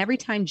funny. And every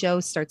time Joe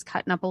starts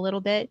cutting up a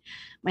little bit,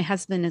 my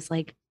husband is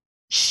like,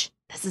 shh,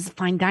 this is a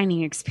fine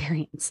dining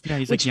experience. Yeah,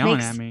 he's like yelling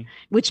at me.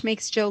 Which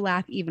makes Joe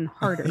laugh even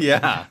harder.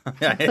 Yeah,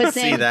 I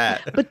see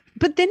that.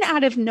 But then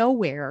out of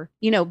nowhere,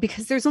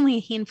 because there's only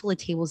a handful of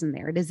tables in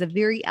there, it is a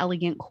very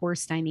elegant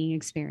course dining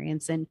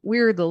experience. And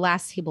we're the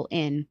last table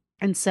in.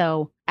 And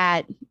so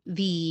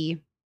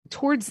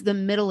towards the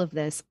middle of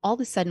this, all of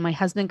a sudden, my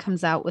husband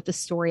comes out with a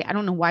story. I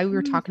don't know why we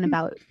were talking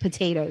about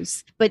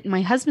potatoes, but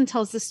my husband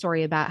tells the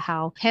story about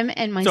how him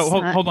and my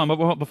son. Hold on,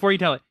 but before you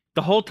tell it,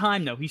 The whole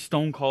time, though, he's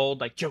stone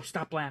cold. Like, Joe,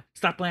 stop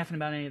laughing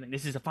about anything.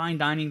 This is a fine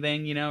dining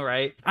thing, you know,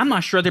 right? I'm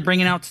not sure they're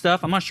bringing out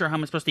stuff. I'm not sure how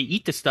I'm supposed to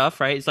eat the stuff,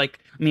 right? It's like,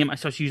 I mean, am I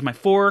supposed to use my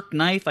fork,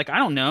 knife? Like, I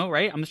don't know,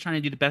 right? I'm just trying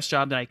to do the best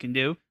job that I can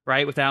do,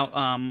 right? Without,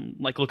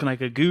 like, looking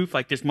like a goof.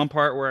 Like, there's one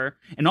part where,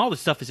 and all the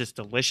stuff is just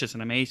delicious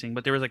and amazing.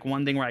 But there was, like,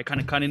 one thing where I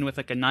kind of cut in with,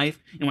 like, a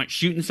knife and went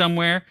shooting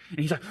somewhere. And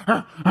he's like,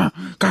 "Gar,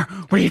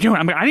 what are you doing?"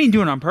 I'm like, I didn't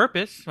do it on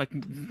purpose.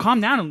 Like,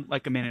 calm down,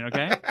 like, a minute,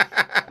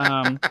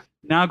 okay?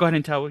 Now go ahead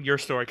and tell your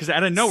story, because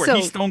out of nowhere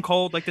he's stone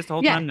cold like this the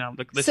whole time. Now,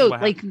 like, this is what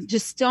happened. Like,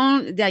 just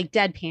stone, like,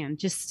 deadpan,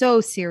 just so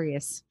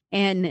serious.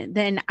 And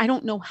then I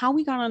don't know how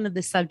we got onto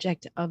the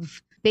subject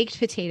of baked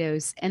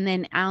potatoes, and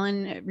then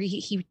Alan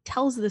he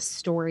tells this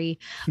story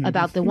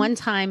about the one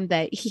time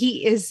that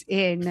he's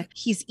eating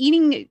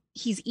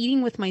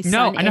with my son.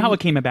 No, I know how it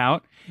came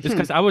about. It's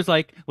because I was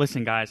like,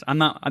 listen, guys, I'm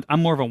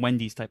more of a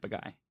Wendy's type of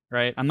guy.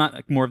 Right, I'm not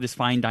like more of this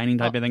fine dining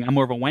type of thing. I'm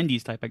more of a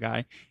Wendy's type of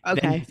guy.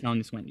 Okay, then he's telling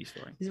this Wendy's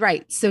story.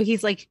 Right. So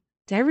he's like,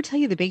 "Did I ever tell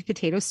you the baked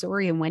potato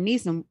story in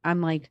Wendy's?" And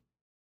I'm like,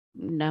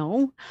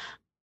 "No."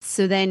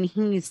 So then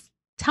he's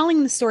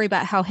telling the story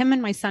about how him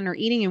and my son are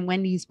eating in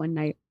Wendy's one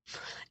night,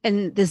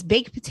 and this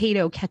baked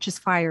potato catches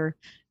fire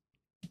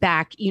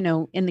back,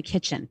 in the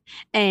kitchen.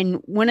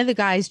 And one of the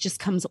guys just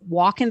comes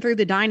walking through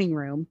the dining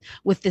room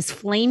with this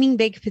flaming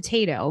baked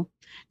potato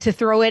to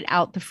throw it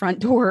out the front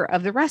door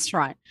of the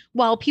restaurant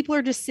while people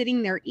are just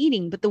sitting there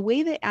eating. But the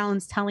way that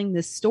Alan's telling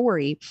this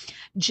story,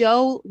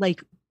 Joe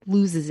like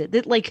loses it.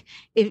 That like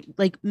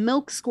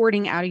milk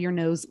squirting out of your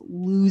nose,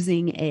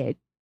 losing it,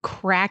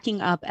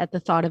 cracking up at the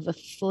thought of a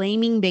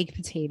flaming baked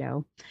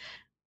potato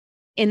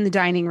in the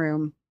dining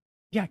room.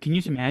 Yeah, can you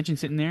just imagine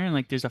sitting there and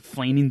like there's a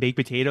flaming baked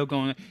potato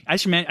going? I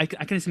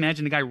can just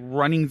imagine the guy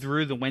running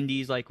through the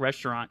Wendy's like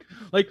restaurant,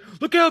 like,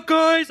 "Look out,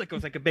 guys!" Like, it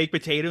was like a baked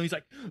potato. And he's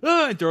like,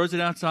 "Oh," and throws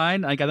it outside.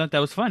 Like, I thought that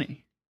was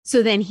funny.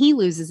 So then he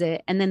loses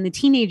it, and then the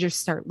teenagers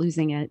start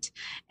losing it,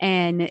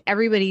 and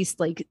everybody's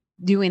like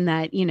doing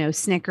that,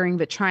 snickering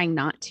but trying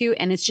not to,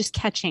 and it's just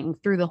catching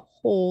through the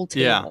whole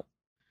table. Yeah.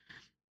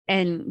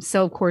 And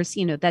so of course,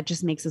 that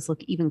just makes us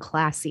look even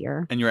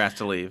classier. And you're asked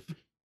to leave.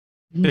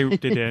 They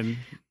did.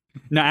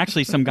 No,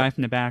 actually, some guy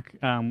from the back.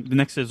 The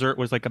next dessert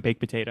was like a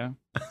baked potato.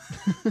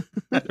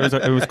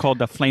 It was called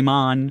the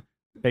Flamon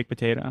baked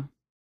potato.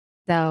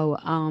 So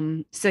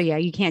yeah,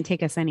 you can't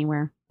take us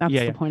anywhere. That's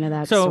the point of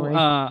that story.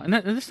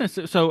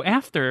 So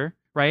after,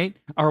 right,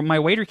 my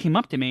waiter came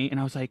up to me and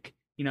I was like,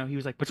 he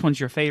was like, "Which one's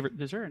your favorite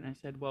dessert?" And I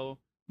said,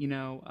 "Well,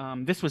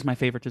 this was my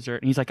favorite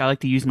dessert." And he's like, "I like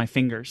to use my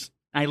fingers."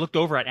 And I looked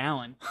over at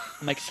Alan.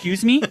 I'm like,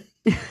 "Excuse me?"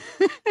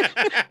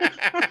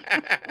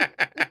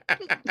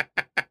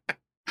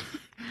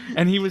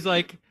 And he was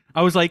like,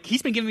 I was like,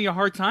 "He's been giving me a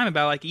hard time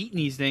about like eating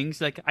these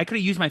things. Like, I could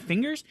have used my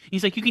fingers." And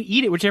he's like, "You can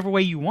eat it whichever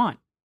way you want."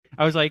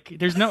 I was like,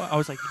 I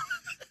was like,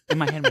 in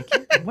my head, I'm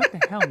like, "What the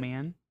hell,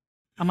 man?"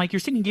 I'm like, "You're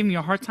sitting and giving me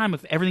a hard time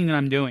with everything that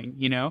I'm doing,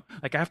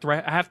 Like,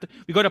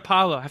 we go to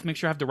Palo, I have to make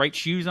sure I have the right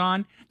shoes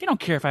on. They don't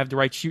care if I have the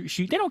right shoe.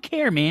 They don't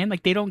care, man.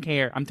 Like, they don't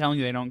care. I'm telling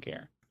you, they don't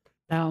care.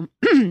 But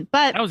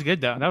that was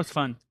good though. That was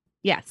fun.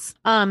 Yes.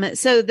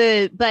 So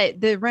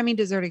the Remy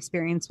dessert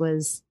experience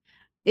was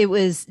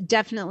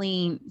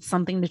definitely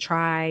something to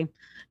try.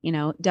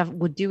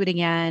 Would do it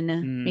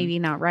again. Maybe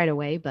not right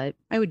away, but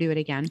I would do it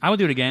again. I would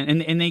do it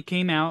again. And they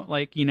came out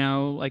like,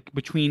 like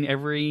between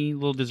every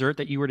little dessert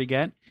that you were to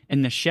get,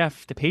 and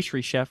the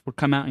pastry chef would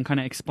come out and kind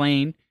of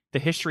explain the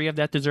history of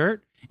that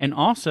dessert. And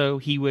also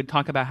he would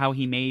talk about how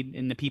he made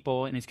and the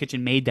people in his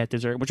kitchen made that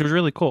dessert, which was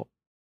really cool.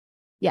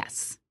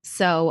 Yes.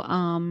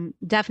 So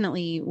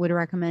definitely would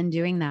recommend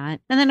doing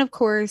that. And then of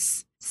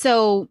course,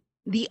 so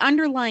the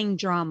underlying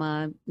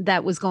drama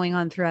that was going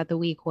on throughout the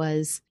week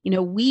was,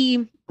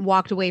 we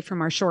walked away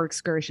from our shore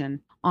excursion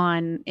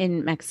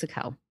in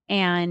Mexico,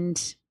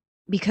 and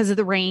because of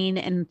the rain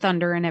and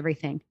thunder and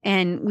everything.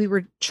 And we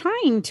were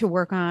trying to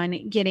work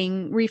on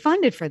getting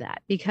refunded for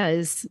that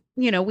because,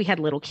 we had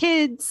little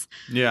kids.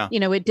 Yeah.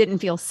 It didn't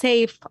feel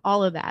safe,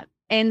 all of that.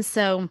 And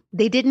so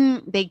they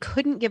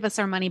couldn't give us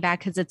our money back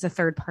because it's a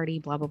third party,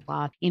 blah, blah,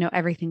 blah,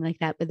 everything like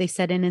that. But they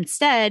said, and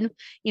instead,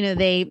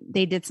 they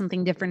did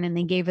something different, and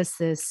they gave us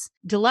this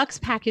deluxe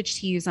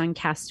package to use on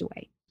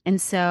Castaway. And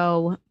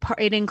so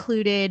it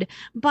included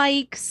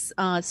bikes,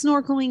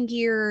 snorkeling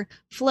gear,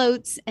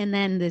 floats, and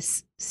then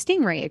this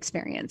Stingray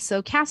experience.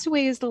 So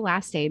Castaway is the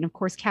last day. And of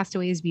course,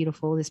 Castaway is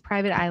beautiful, this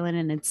private island,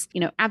 and it's,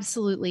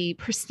 absolutely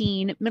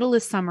pristine. Middle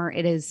of summer,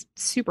 it is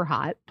super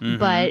hot,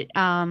 but,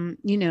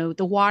 the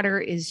water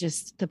is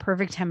just the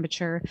perfect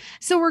temperature.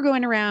 So we're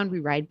going around, we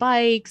ride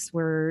bikes,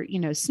 we're,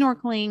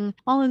 snorkeling,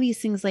 all of these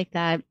things like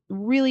that.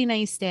 Really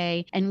nice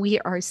day. And we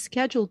are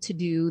scheduled to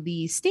do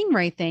the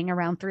Stingray thing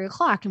around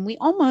 3:00. And we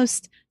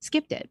almost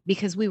skipped it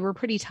because we were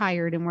pretty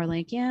tired, and we're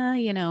like,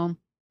 yeah,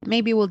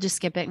 maybe we'll just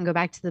skip it and go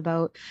back to the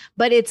boat.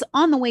 But it's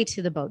on the way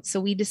to the boat. So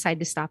we decided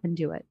to stop and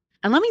do it.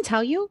 And let me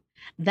tell you,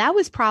 that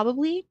was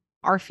probably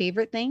our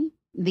favorite thing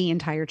the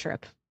entire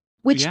trip.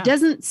 which Yeah.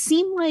 doesn't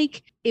seem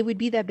like it would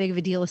be that big of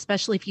a deal,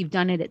 especially if you've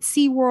done it at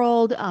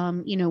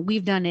SeaWorld.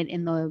 We've done it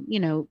in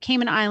the,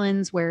 Cayman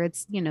Islands where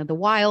it's, the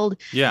wild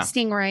Yeah.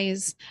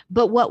 stingrays.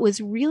 But what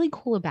was really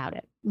cool about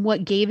it,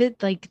 what gave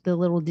it like the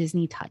little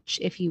Disney touch,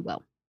 if you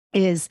will,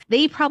 is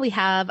they probably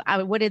have,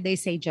 what did they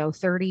say, Joe,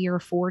 30 or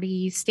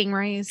 40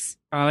 stingrays?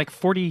 Like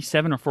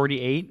 47 or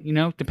 48,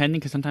 depending,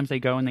 because sometimes they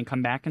go and they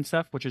come back and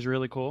stuff, which is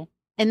really cool.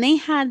 And they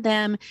had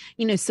them,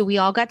 so we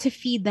all got to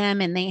feed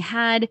them, and they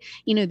had,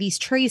 these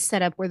trays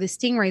set up where the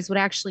stingrays would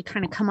actually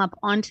kind of come up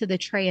onto the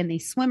tray and they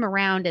swim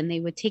around and they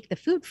would take the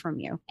food from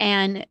you.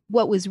 And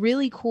what was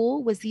really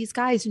cool was these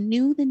guys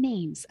knew the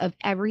names of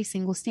every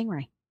single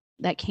stingray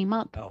that came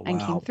up and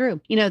came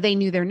through. They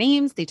knew their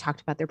names. They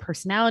talked about their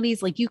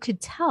personalities. Like, you could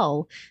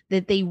tell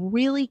that they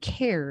really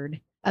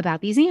cared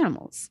about these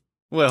animals.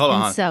 Wait, hold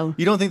And on. so-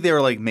 you don't think they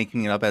were like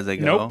making it up as they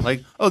go? Nope.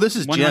 Like, oh, this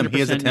is Jim. He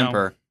has a 100% no.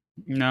 temper.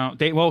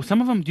 No,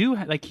 some of them do.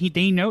 Like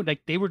they know,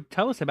 like they would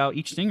tell us about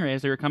each stingray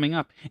as they were coming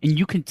up, and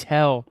you can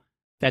tell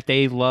that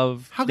they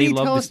love. How they can you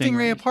love tell a the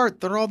stingray stingrays. apart?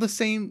 They're all the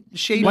same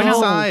shape Well, and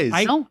no, size.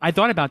 I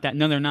thought about that.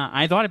 No, they're not.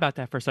 I thought about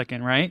that for a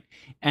second, right?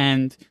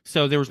 And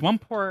so there was one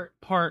part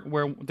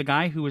where the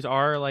guy who was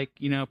our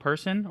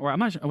person, or I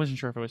wasn't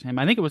sure if it was him.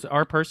 I think it was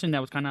our person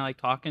that was kind of like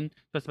talking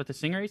to us about the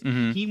stingrays.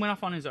 Mhm. He went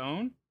off on his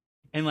own,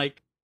 and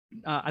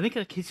I think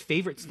like his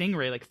favorite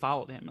stingray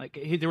followed him.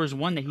 There was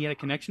one that he had a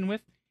connection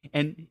with,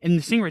 and the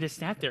stingray just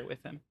sat there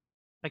with him.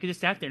 Like, it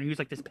just sat there, and he was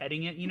like just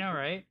petting it,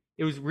 right?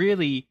 It was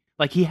really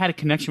like he had a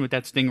connection with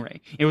that stingray.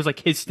 It was like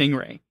his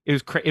stingray. It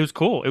was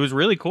cool. It was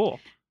really cool.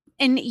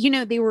 And,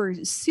 they were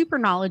super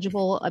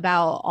knowledgeable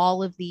about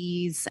all of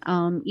these,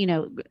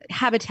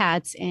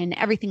 habitats and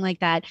everything like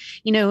that.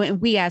 And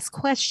we asked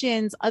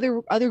questions,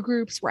 other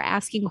groups were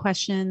asking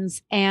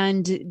questions,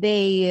 and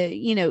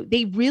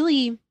they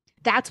really,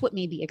 that's what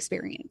made the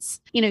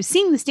experience.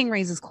 Seeing the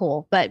stingrays is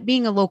cool, but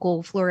being a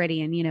local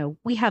Floridian,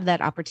 we have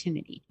that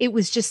opportunity. It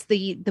was just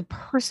the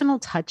personal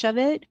touch of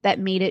it that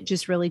made it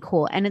just really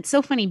cool. And it's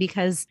so funny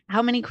because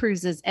how many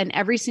cruises, and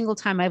every single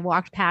time I've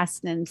walked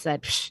past and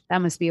said,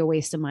 that must be a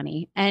waste of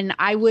money. And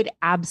I would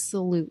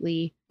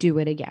absolutely do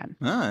it again.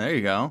 Ah, there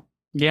you go.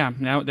 Yeah,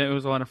 that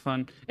was a lot of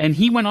fun. And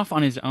he went off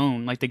on his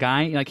own. Like, the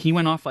guy, he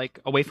went off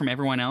away from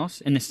everyone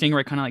else, and the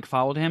stingray kind of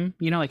followed him,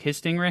 like his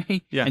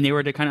stingray. Yeah. And they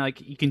were to kind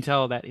of you can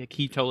tell that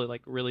he totally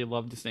really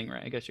loved the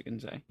stingray, I guess you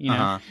can say.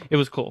 Uh-huh. It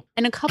was cool.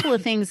 And a couple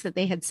of things that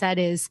they had said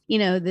is,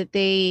 that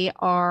they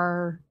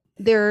are,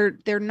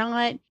 they're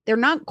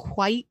not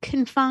quite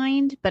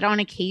confined, but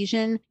on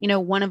occasion,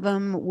 one of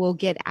them will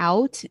get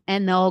out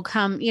and they'll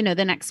come,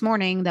 the next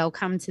morning they'll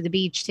come to the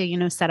beach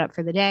to, set up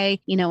for the day,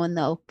 and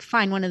they'll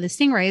find one of the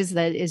stingrays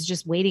that is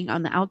just waiting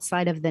on the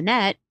outside of the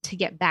net to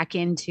get back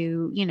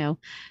into,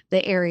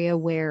 the area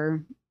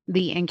where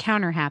the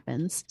encounter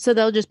happens. So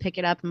they'll just pick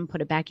it up and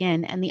put it back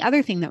in. And the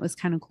other thing that was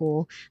kind of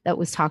cool that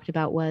was talked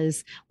about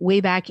was way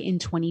back in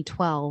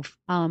 2012,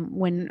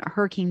 when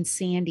Hurricane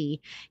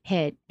Sandy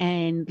hit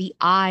and the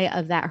eye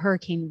of that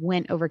hurricane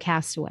went over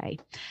Castaway,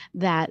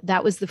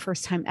 that was the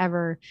first time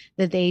ever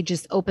that they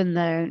just opened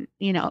the,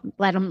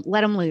 let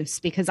them loose,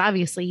 because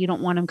obviously you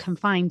don't want them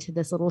confined to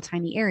this little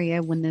tiny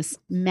area when this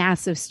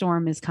massive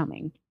storm is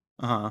coming.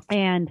 Uh-huh.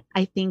 And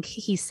I think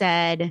he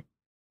said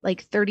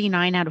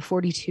 39 out of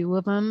 42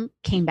 of them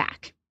came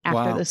back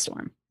after Wow. the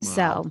storm. Wow.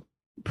 So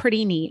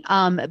pretty neat.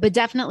 But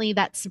definitely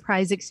that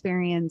surprise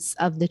experience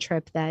of the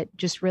trip that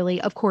just really,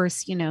 of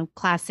course,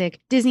 classic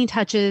Disney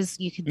touches.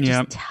 You could just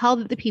Yep. tell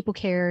that the people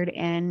cared,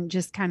 and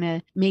just kind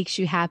of makes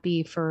you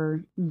happy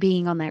for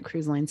being on that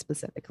cruise line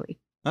specifically.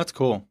 That's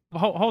cool.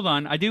 Hold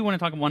on. I do want to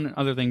talk one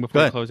other thing Go before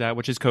we ahead. close out,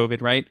 which is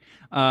COVID, right?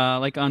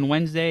 On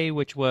Wednesday,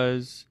 which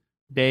was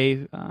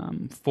day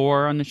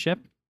 4 on the ship.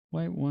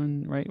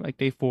 Right?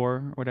 Day 4 or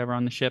whatever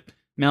on the ship.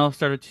 Mel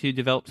started to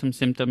develop some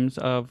symptoms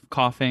of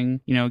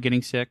coughing,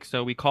 getting sick.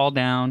 So we called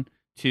down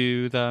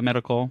to the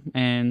medical,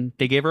 and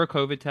they gave her a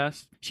COVID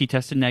test. She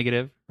tested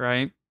negative,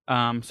 right?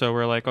 So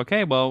we're like,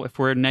 okay, well, if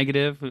we're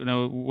negative,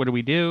 what do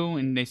we do?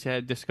 And they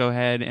said, just go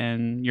ahead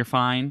and you're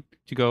fine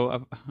to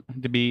go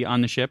to be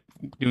on the ship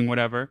doing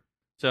whatever.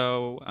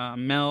 So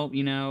Mel,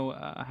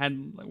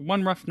 had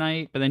one rough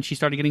night, but then she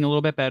started getting a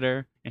little bit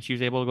better, and she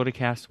was able to go to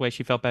Castaway.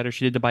 She felt better.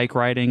 She did the bike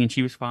riding, and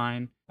she was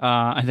fine.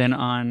 And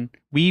then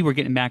we were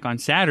getting back on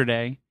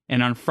Saturday,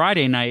 and on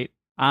Friday night,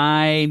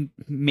 I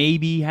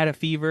maybe had a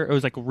fever. It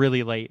was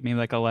really late,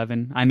 maybe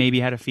 11. I maybe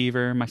had a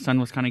fever. My son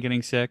was kind of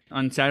getting sick.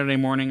 On Saturday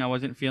morning, I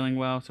wasn't feeling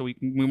well, so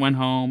we went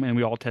home and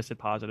we all tested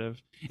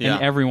positive. Yeah.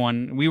 And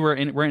everyone, we're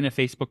in a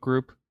Facebook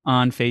group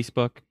on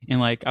Facebook,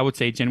 and I would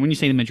say, Jen, when you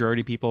say the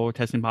majority of people are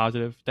testing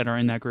positive that are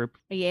in that group.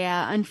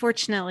 Yeah,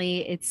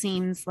 unfortunately, it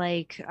seems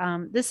like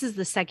this was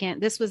the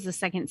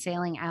second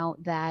sailing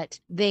out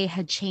that they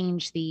had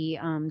changed the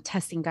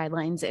testing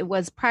guidelines. It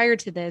was prior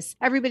to this,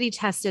 everybody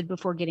tested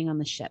before getting on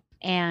the ship.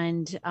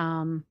 And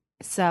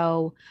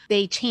So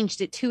they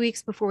changed it 2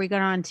 weeks before we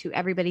got on to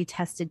everybody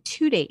tested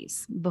 2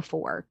 days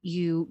before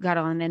you got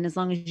on. And as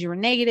long as you were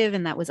negative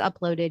and that was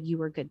uploaded, you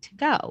were good to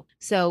go.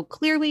 So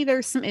clearly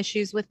there's some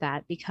issues with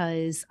that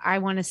because I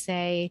want to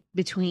say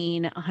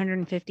between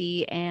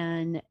 150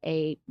 and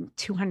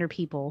 200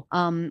 people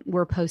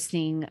were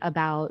posting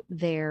about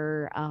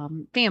their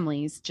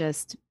families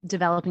just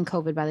developing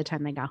COVID by the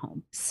time they got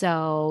home.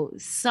 So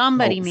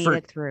somebody made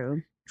it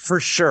through. For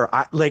sure.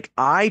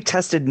 I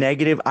tested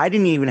negative. I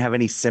didn't even have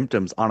any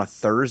symptoms on a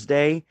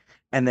Thursday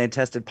and then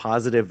tested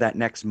positive that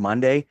next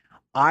Monday.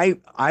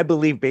 I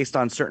believe based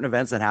on certain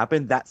events that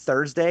happened, that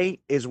Thursday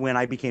is when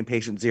I became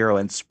patient zero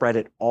and spread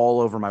it all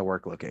over my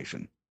work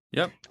location.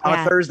 Yep. On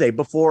a Thursday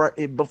before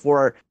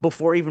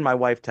even my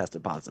wife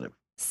tested positive.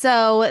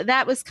 So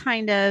that was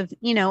kind of,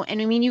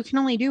 and I mean, you can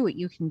only do what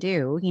you can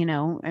do,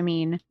 I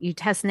mean, you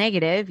test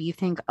negative, you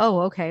think, oh,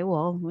 okay,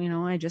 well,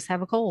 I just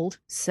have a cold.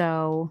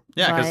 So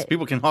yeah, because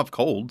people can have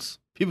colds.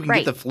 People can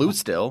get the flu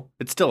still.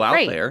 It's still out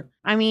there.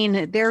 I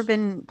mean, there have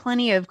been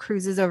plenty of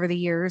cruises over the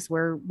years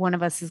where one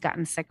of us has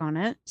gotten sick on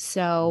it.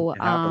 So,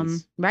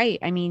 right.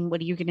 I mean,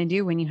 what are you going to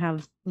do when you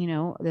have,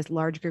 this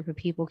large group of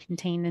people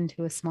contained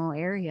into a small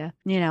area?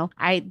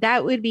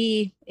 That would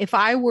be, if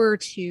I were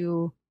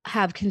to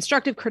have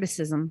constructive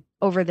criticism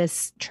over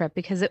this trip,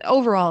 because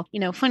overall,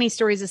 funny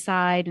stories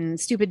aside and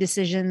stupid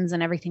decisions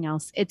and everything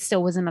else, it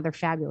still was another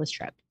fabulous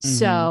trip. Mm-hmm.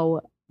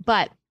 So,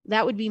 but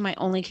that would be my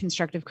only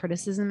constructive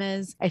criticism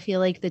is I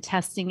feel like the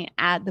testing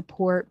at the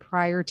port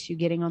prior to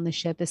getting on the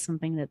ship is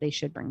something that they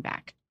should bring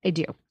back. I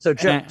do. So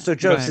Joe,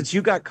 since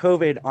you got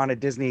COVID on a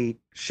Disney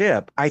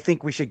ship, I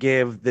think we should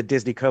give the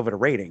Disney COVID a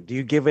rating. Do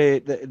you give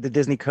it the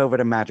Disney COVID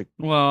a magic?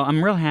 Well,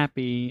 I'm real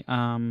happy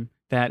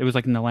that it was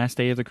like in the last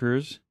day of the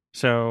cruise.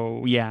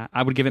 So yeah,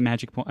 I would give it a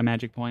magic point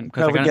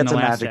because I got it on the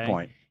last day.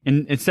 Point.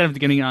 And instead of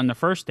getting it on the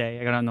first day,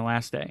 I got it on the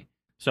last day.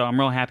 So I'm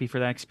real happy for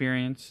that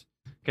experience.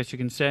 I guess you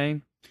can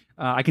say.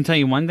 I can tell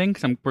you one thing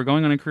because we're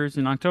going on a cruise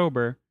in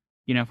October,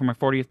 for my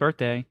 40th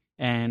birthday.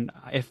 And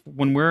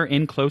when we're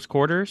in close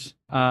quarters,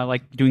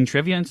 like doing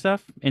trivia and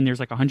stuff, and there's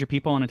like 100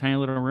 people in a tiny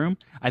little room,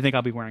 I think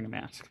I'll be wearing a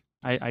mask.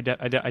 I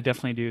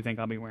definitely do think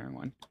I'll be wearing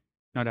one.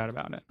 No doubt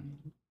about it.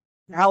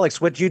 Alex,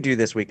 what'd you do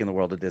this week in the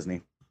world of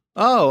Disney?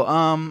 Oh,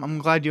 I'm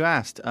glad you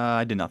asked.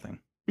 I did nothing.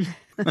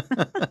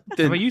 What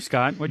about you,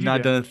 Scott? What'd you do?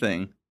 Not done a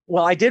thing.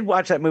 Well, I did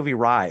watch that movie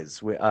Rise,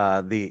 the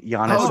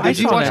Giannis. Oh, did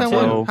you watch that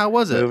one? How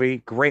was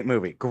it? Great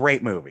movie.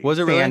 Was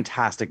it really?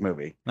 Fantastic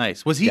movie.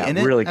 Nice. Was he in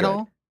it really at good.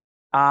 all?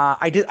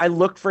 I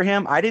looked for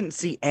him. I didn't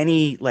see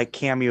any like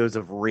cameos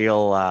of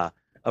real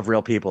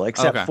people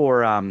except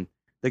for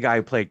the guy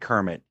who played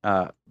Kermit.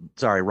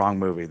 Sorry, wrong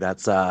movie.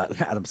 That's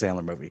Adam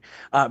Sandler movie.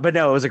 But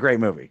no, it was a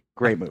great movie.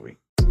 Great movie.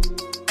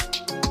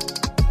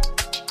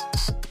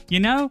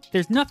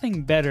 There's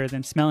nothing better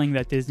than smelling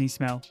that Disney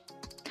smell.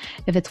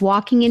 If it's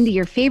walking into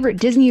your favorite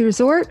Disney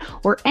resort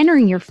or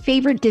entering your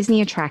favorite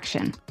Disney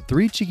attraction.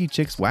 Three Cheeky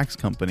Chicks Wax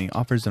Company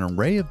offers an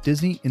array of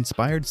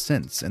Disney-inspired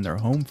scents in their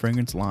home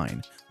fragrance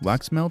line,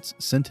 wax melts,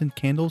 scented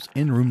candles,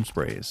 and room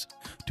sprays.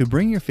 To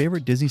bring your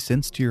favorite Disney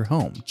scents to your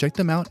home, check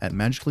them out at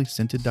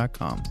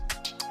magicallyscented.com.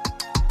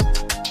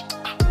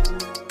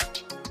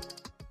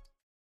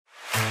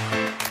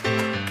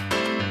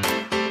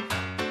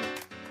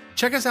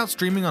 Check us out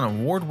streaming on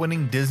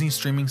award-winning Disney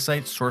streaming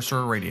site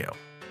Sorcerer Radio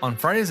on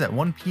Fridays at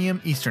 1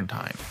 p.m. Eastern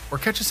Time, or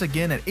catch us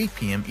again at 8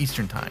 p.m.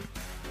 Eastern Time.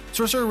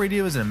 Sorcerer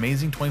Radio is an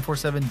amazing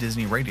 24/7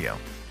 Disney radio.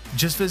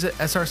 Just visit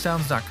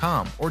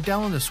srsounds.com or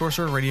download the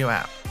Sorcerer Radio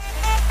app.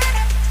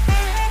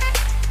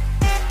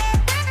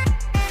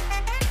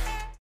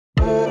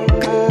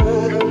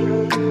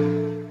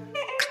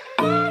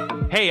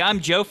 Hey, I'm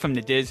Joe from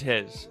the Diz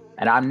Hiz.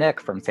 And I'm Nick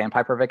from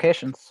Sandpiper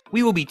Vacations.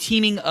 We will be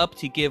teaming up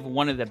to give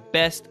one of the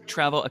best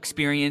travel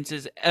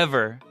experiences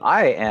ever.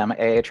 I am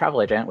a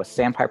travel agent with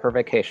Sandpiper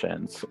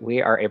Vacations.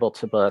 We are able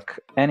to book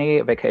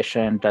any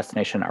vacation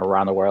destination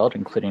around the world,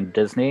 including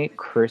Disney,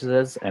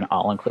 cruises, and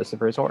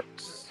all-inclusive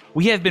resorts.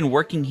 We have been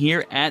working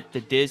here at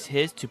the Diz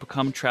Hiz to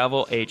become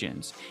travel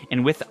agents.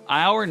 And with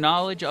our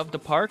knowledge of the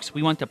parks,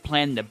 we want to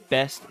plan the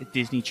best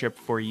Disney trip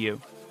for you.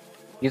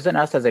 Using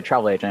us as a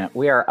travel agent,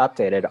 we are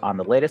updated on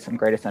the latest and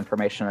greatest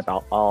information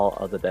about all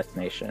of the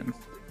destinations.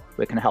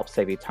 We can help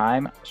save you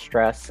time,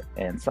 stress,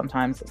 and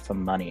sometimes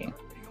some money.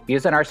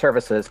 Using our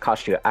services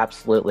costs you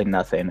absolutely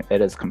nothing.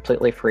 It is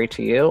completely free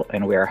to you,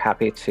 and we are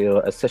happy to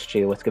assist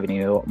you with giving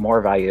you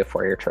more value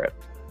for your trip.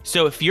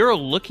 So if you're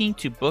looking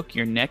to book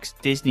your next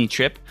Disney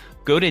trip,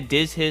 go to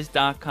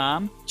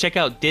DizHiz.com, check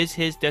out Diz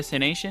Hiz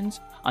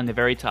destinations on the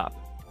very top.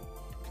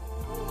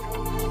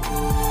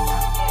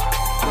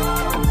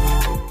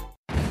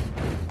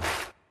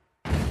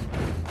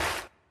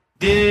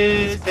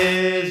 Diz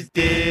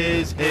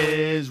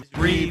Hiz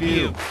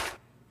review.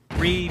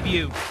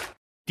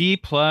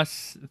 D+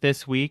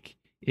 this week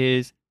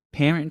is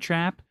Parent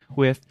Trap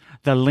with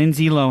the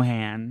Lindsay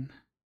Lohan.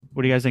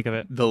 What do you guys think of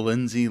it? The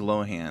Lindsay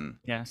Lohan.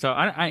 Yeah. So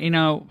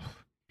I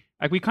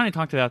we kind of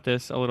talked about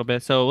this a little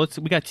bit. So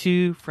we got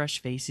two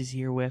fresh faces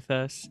here with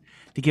us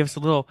to give us a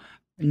little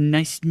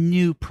nice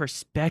new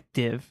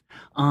perspective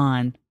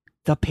on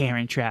The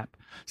Parent Trap.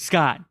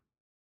 Scott,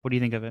 what do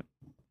you think of it?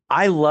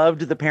 I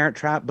loved The Parent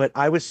Trap, but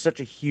I was such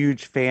a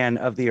huge fan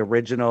of the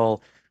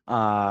original.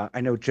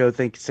 I know Joe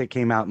thinks it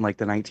came out in like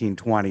the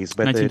 1920s,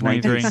 but the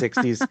 1923.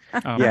 1960s,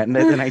 Oh. yeah,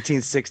 the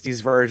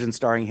 1960s version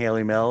starring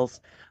Haley Mills.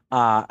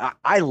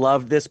 I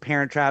loved this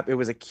Parent Trap. It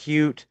was a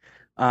cute,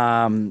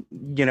 reboot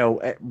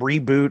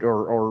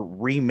or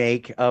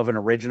remake of an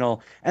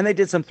original, and they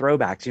did some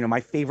throwbacks.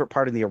 My favorite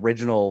part of the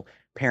original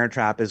Parent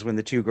Trap is when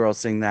the two girls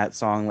sing that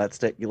song "Let's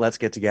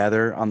Get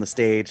Together" on the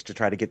stage to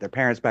try to get their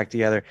parents back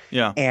together.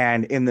 Yeah.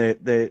 And in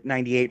the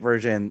 98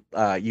 version,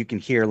 you can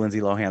hear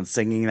Lindsay Lohan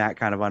singing that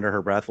kind of under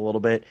her breath a little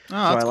bit. Oh, So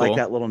I that's like cool.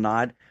 that little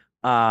nod.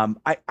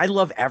 I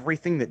love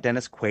everything that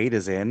Dennis Quaid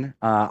is in.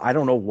 I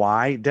don't know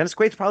why. Dennis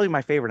Quaid's probably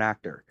my favorite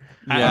actor.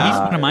 He's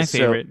one of my so-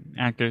 favorite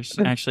actors,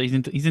 actually.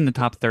 He's in the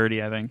top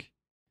 30, I think.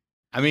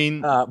 I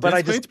mean, but Dennis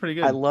I just Quaid's pretty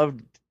good.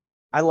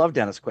 I love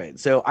Dennis Quaid.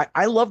 So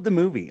I love the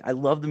movie. I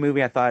love the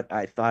movie. I thought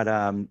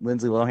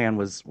Lindsay Lohan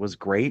was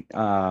great.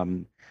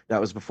 That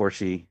was before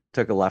she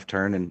took a left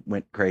turn and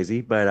went crazy,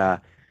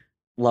 but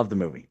love the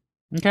movie.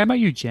 Okay, how about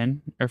you,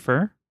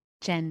 Jennifer?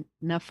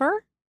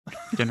 Jennifer.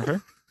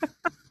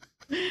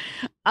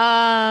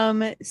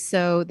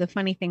 So the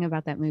funny thing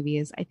about that movie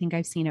is I think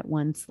I've seen it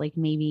once, like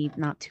maybe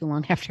not too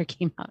long after it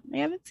came out. I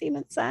haven't seen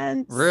it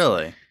since.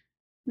 Really?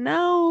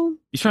 No.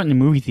 You saw it in the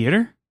movie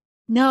theater?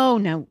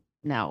 No.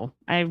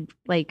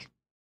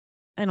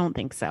 I don't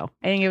think so.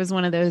 I think it was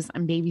one of those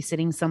I'm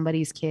babysitting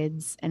somebody's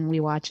kids and we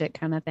watch it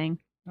kind of thing.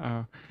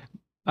 Oh.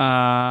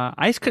 I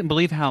just couldn't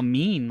believe how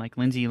mean like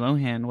Lindsay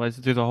Lohan was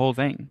through the whole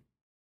thing.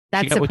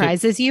 That She got with the-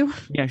 surprises you?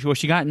 Yeah,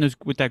 she got in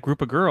with that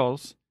group of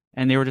girls,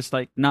 and they were just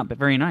like not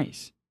very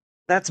nice.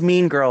 That's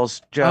Mean Girls,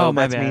 Joe. Oh,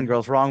 my That's bad. Mean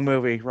Girls. Wrong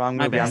movie. My On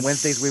bad.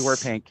 Wednesdays we wear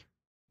pink.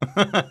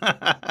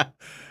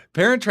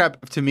 Parent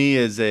Trap to me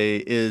is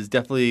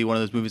definitely one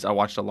of those movies I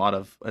watched a lot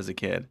of as a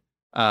kid.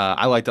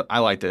 I liked it.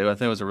 I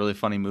think it was a really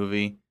funny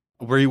movie.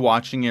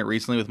 Rewatching it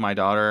recently with my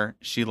daughter,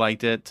 she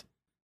liked it.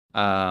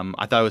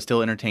 I thought it was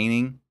still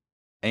entertaining,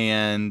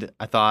 and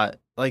I thought,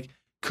 like,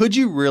 could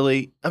you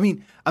really? I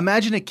mean,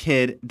 imagine a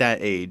kid that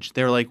age.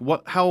 They're like,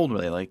 what? How old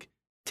were they? Like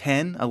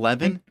 10,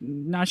 11?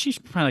 No, she's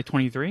probably like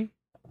 23.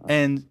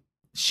 And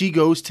she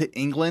goes to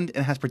England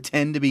and has to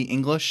pretend to be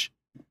English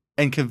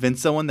and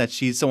convince someone that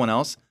she's someone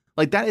else.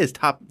 Like, that is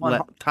top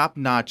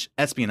notch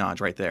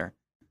espionage right there.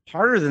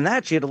 Harder than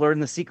that, she had to learn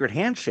the secret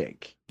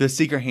handshake. The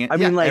secret hand. I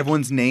mean, like,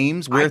 everyone's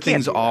names, I where can't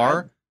things do that.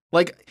 are.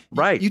 Like,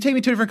 Right. You take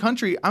me to a different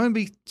country, I'm gonna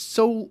be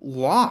so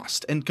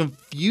lost and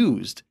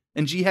confused.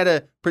 And she had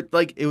it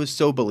was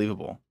so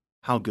believable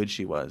how good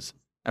she was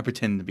at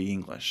pretending to be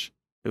English.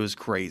 It was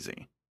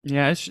crazy.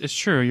 Yeah, it's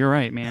true. You're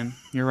right, man.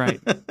 You're right.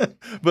 But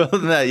other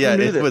than that, yeah, Who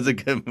knew it that? was a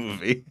good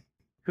movie.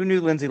 Who knew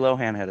Lindsay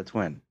Lohan had a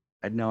twin?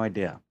 I had no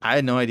idea. I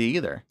had no idea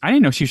either. I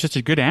didn't know she was such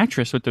a good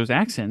actress with those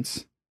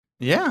accents.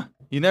 Yeah,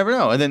 you never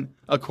know. And then,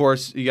 of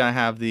course, you gotta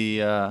have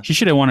the She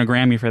should have won a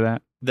Grammy for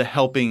that.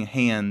 helping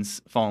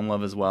hands fall in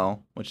love as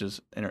well, which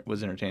was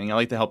entertaining. I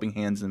like the helping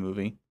hands in the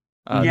movie.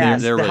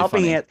 Yes, they're the really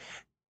helping funny. hand.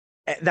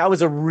 That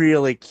was a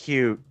really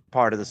cute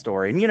part of the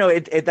story, and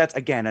that's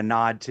again a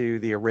nod to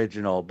the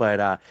original,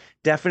 but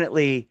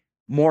definitely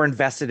more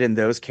invested in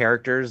those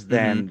characters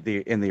than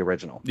in the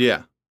original.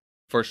 Yeah,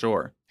 for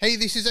sure. Hey,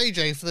 this is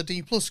AJ for the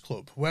D Plus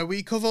Club, where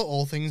we cover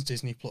all things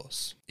Disney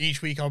Plus.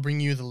 Each week I'll bring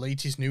you the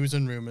latest news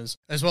and rumours,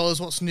 as well as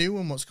what's new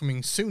and what's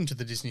coming soon to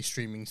the Disney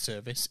streaming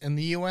service in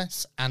the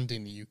US and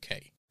in the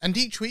UK. And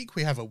each week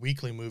we have a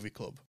weekly movie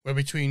club, where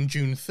between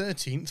June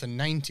 13th and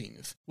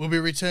 19th, we'll be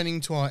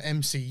returning to our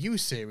MCU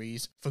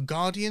series for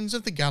Guardians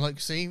of the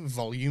Galaxy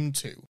Volume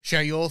 2.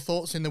 Share your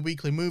thoughts in the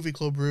weekly movie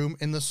club room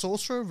in the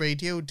Sorcerer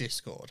Radio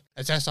Discord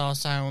at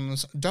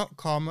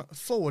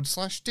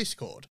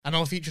srsounds.com/Discord, and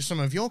I'll feature some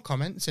of your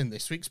comments in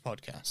this week's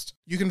podcast.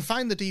 You can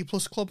find the D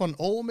Plus Club on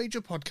all major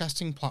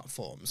podcasting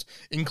platforms,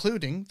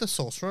 including the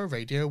Sorcerer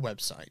Radio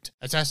website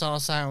at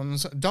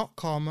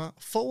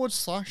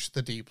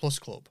srsounds.com/the D Plus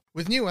Club,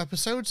 with new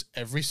episodes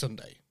every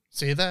Sunday.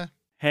 See you there.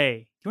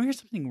 Hey, you want to hear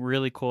something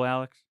really cool,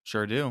 Alex?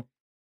 Sure do.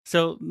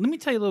 So let me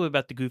tell you a little bit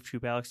about the Goof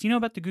Troop, Alex. Do you know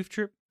about the Goof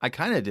Troop? I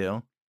kind of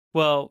do.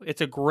 Well,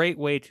 it's a great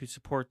way to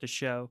support the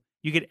show.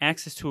 You get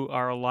access to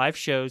our live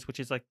shows, which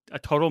is like a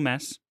total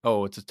mess.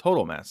 Oh, it's a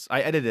total mess.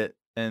 I edit it,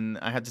 and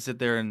I have to sit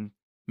there and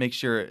make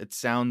sure it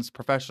sounds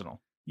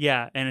professional.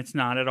 Yeah, and it's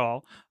not at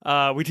all.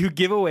 We do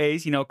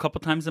giveaways, a couple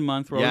times a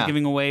month. We're always Yeah.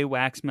 giving away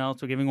wax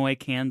melts. We're giving away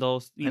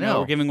candles. I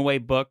know. We're giving away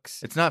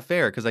books. It's not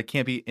fair because I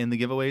can't be in the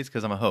giveaways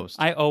because I'm a host.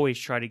 I always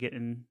try to get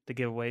in the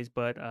giveaways,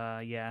 but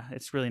yeah,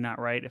 it's really not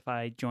right if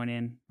I join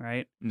in,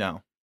 right?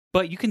 No.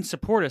 But you can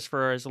support us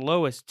for as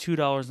low as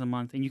 $2 a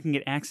month, and you can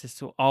get access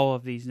to all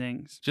of these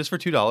things. Just for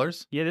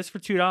 $2? Yeah, this for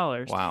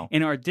 $2. Wow.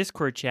 In our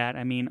Discord chat,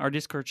 our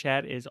Discord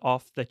chat is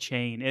off the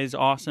chain. It is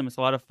awesome. It's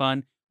a lot of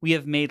fun. We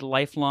have made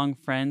lifelong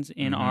friends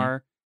in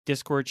our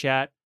Discord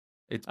chat.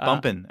 It's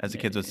bumping, as the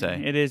kids would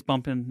say. It is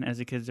bumping, as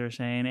the kids are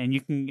saying. And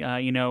you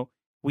can,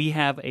 we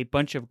have a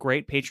bunch of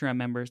great Patreon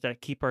members that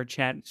keep our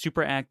chat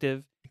super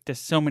active. There's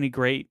so many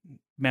great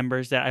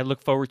members that I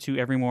look forward to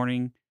every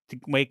morning to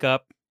wake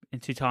up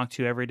and to talk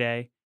to every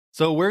day.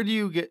 So where do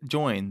you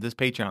join this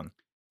Patreon?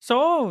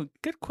 So,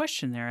 good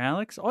question there,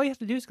 Alex. All you have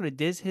to do is go to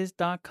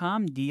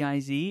dizhiz.com,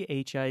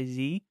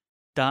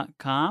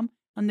 DIZHIZ.com.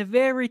 On the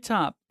very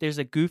top, there's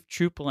a Goof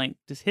Troop link.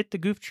 Just hit the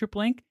Goof Troop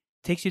link,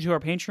 takes you to our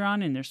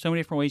Patreon, and there's so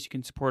many different ways you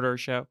can support our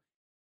show.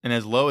 And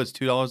as low as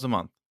 $2 a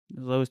month.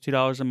 As low as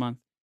 $2 a month.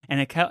 And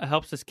it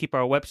helps us keep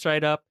our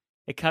website up.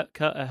 It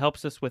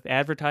helps us with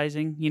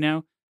advertising, you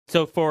know.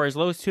 So for as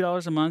low as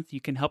 $2 a month, you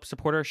can help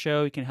support our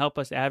show. You can help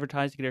us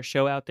advertise, get our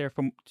show out there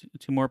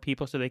to more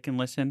people so they can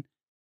listen.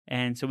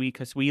 And so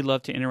because we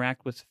love to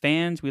interact with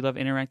fans, we love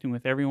interacting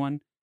with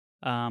everyone.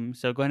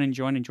 So go ahead and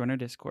join our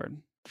Discord.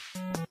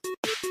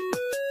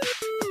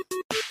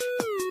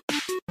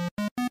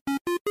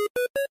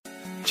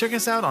 Check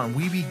us out on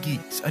Weeby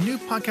Geeks, a new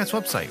podcast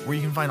website where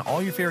you can find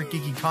all your favorite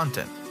geeky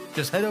content.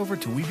 Just head over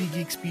to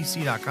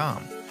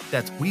WeebyGeeksPC.com.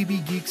 That's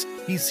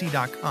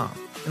WeebyGeeksPC.com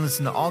and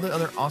listen to all the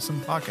other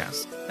awesome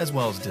podcasts, as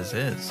well as Diz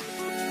Is.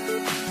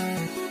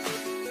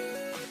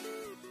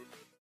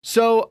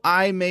 So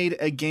I made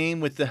a game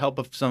with the help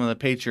of some of the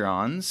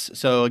Patreons.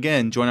 So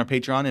again, join our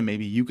Patreon and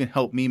maybe you can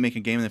help me make a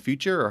game in the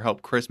future or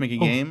help Chris make a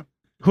game.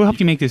 Who helped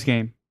you make this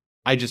game?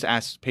 I just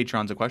asked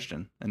Patrons a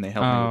question and they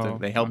helped me with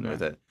it. They helped me okay.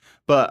 with it.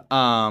 But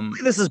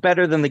This is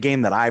better than the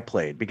game that I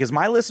played because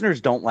my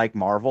listeners don't like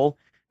Marvel.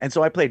 And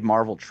so I played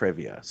Marvel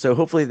trivia. So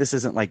hopefully this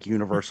isn't like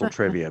universal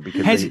trivia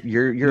because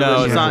your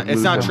no, it's not.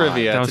 It's not lose a lot.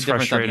 trivia. That It's was a different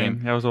type of frustrating.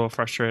 game. That was a little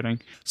frustrating.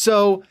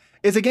 So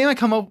it's a game I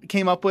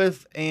came up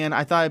with, and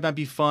I thought it might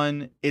be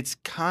fun.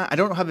 I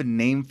don't have a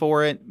name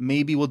for it.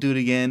 Maybe we'll do it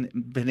again,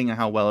 depending on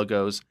how well it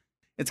goes.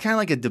 It's kind of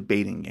like a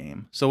debating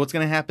game. So what's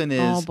going to happen is,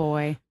 Oh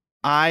boy.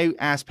 I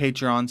asked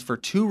Patrons for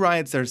 2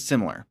 rides that are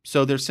similar.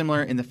 So they're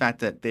similar in the fact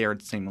that they are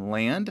the same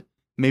land.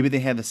 Maybe they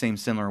have the same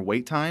similar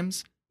wait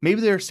times.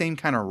 Maybe they're the same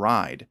kind of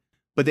ride,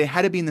 but they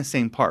had to be in the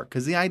same park.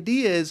 Because the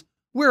idea is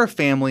we're a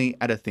family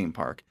at a theme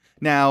park.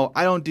 Now,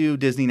 I don't do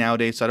Disney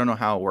nowadays, so I don't know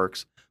how it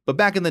works. But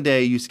back in the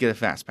day, you used to get a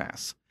fast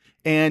pass.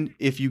 And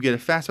if you get a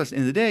fast pass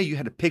in the day, you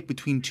had to pick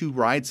between 2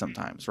 rides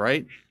sometimes,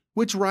 right?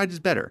 Which ride is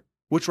better?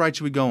 Which ride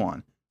should we go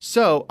on?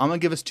 So I'm going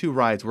to give us 2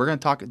 rides. We're going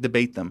to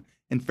debate them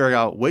and figure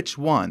out which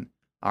one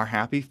our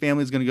happy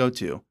family is going to go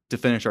to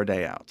finish our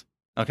day out.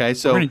 Okay,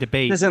 so We're going to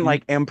debate. This isn't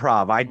like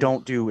improv. I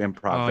don't do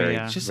improv Oh, very,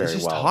 yeah. it's just very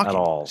well talking. at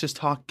all. It's just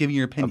giving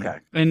your opinion.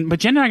 Okay. But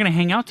Jen and I are going to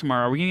hang out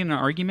tomorrow. Are we getting in an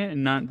argument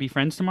and not be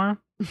friends tomorrow?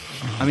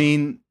 I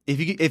mean, if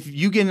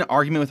you get in an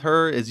argument with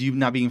her as you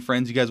not being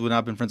friends, you guys would not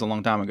have been friends a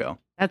long time ago.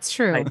 That's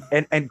true.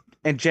 And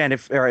Jen,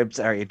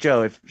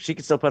 Joe, if she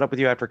can still put up with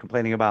you after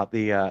complaining about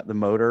the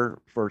motor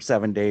for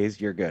 7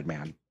 days, you're good,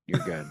 man. You're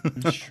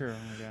good. Sure.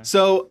 I guess.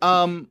 So,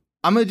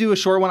 I'm going to do a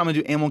short one. I'm going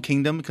to do Animal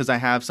Kingdom because I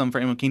have some for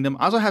Animal Kingdom.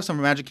 I also have some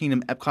for Magic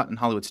Kingdom, Epcot, and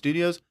Hollywood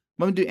Studios.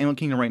 I'm going to do Animal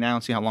Kingdom right now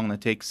and see how long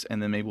that takes,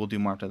 and then maybe we'll do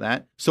more after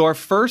that. So our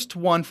first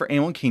one for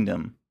Animal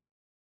Kingdom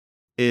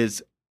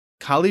is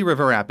Kali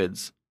River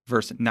Rapids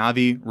versus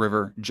Navi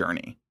River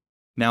Journey.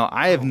 Now,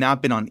 I have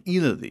not been on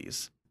either of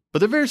these, but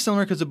they're very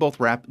similar because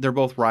they're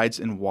both rides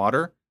in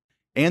water,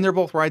 and they're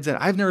both rides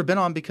that I've never been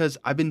on because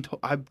I'm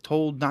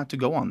told not to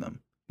go on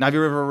them. Navi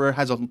River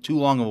has too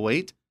long of a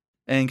wait,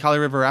 and Kali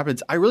River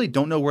Rapids, I really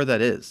don't know where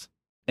that is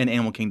in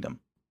Animal Kingdom.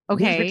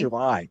 Okay.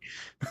 July.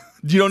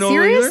 You don't know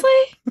where either?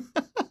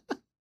 Seriously?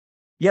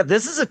 Yeah,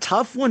 this is a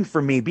tough one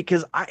for me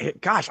because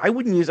I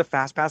wouldn't use a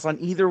fast pass on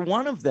either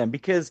one of them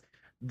because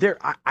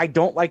I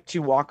don't like to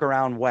walk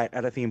around wet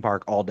at a theme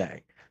park all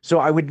day. So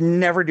I would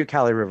never do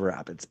Kali River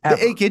Rapids.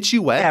 Ever. It gets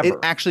you wet. Ever. It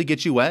actually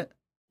gets you wet.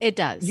 It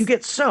does. You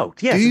get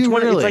soaked. Yes, Do you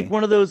it's really? like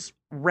one of those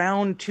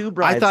round tube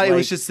rides. I thought it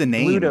was like just the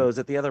name. Pluto's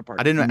at the other park.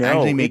 I didn't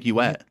actually make you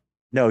wet.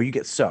 No, you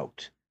get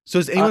soaked. So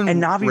is anyone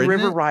And Navi ridden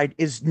River it? Ride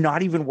is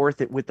not even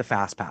worth it with the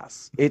fast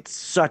pass. It's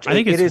such. I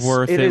think it it's is,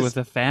 worth it is- with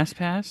a fast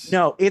pass.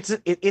 No, it's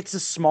a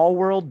small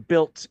world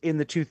built in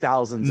the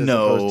 2000s as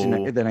opposed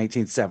to the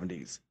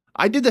 1970s.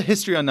 I did the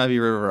history on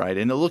Navi River Ride,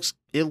 and it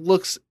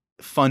looks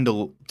fun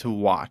to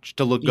watch,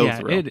 go Yeah,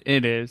 through.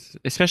 it is.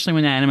 Especially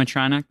when the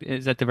animatronic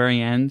is at the very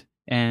end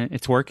and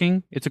it's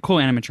working. It's a cool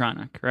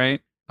animatronic,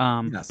 right?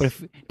 Yes.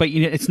 But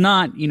it's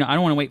not, I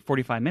don't want to wait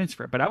 45 minutes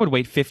for it, but I would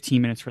wait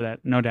 15 minutes for that,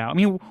 no doubt. I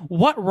mean,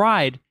 what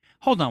ride?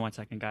 Hold on one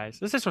second, guys.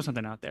 Let's just throw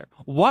something out there.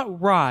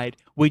 What ride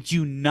would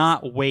you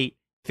not wait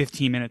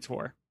 15 minutes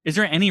for? Is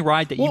there any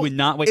ride that you would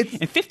not wait?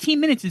 And 15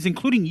 minutes is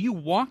including you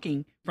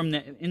walking from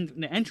the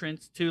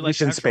entrance to like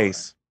Mission the actual ride.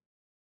 Space.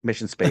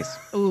 Mission Space.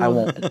 Ooh. I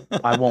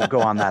won't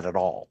go on that at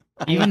all.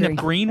 Even the agree.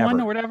 green one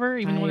Ever. or whatever,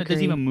 even I the one that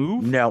doesn't agree. even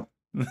move. No.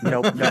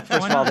 Nope. First Why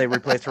of all, not? they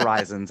replaced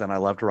Horizons, and I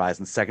loved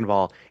Horizons. Second of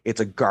all,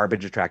 it's a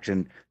garbage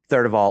attraction.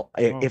 Third of all,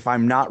 if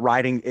I'm not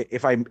riding,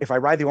 if I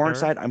ride the orange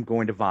Sure. side, I'm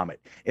going to vomit.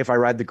 If I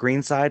ride the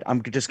green side,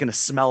 I'm just going to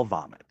smell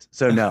vomit.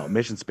 So no,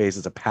 Mission Space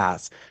is a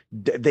pass.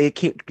 They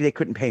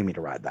couldn't pay me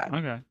to ride that.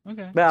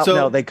 Okay. Well, So-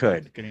 no, they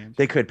could. Good answer.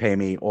 They could pay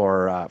me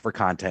or for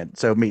content.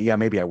 So maybe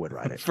I would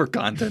ride it. for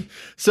content.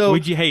 So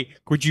Would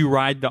you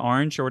ride the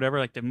orange or whatever?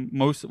 Like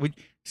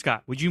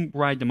Scott, would you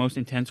ride the most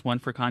intense one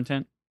for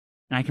content?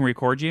 And I can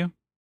record you?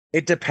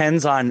 It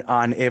depends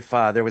on if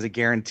there was a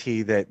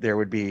guarantee that there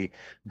would be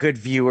good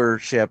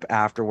viewership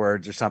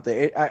afterwards or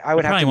something. I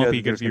would There have to probably won't know be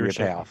that there's good going to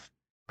be a viewership. payoff.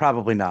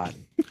 Probably not.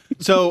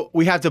 So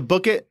we have to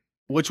book it.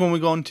 Which one we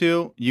going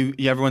to?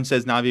 Everyone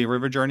says Navi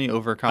River Journey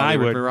over I Kali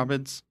would. River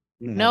Rapids.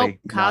 Nope,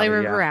 Kali Navi,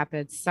 River yeah.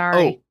 Rapids.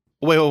 Sorry.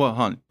 Oh, wait, hold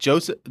on.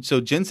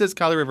 So Jen says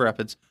Kali River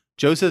Rapids.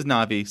 Joe says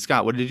Navi.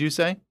 Scott, what did you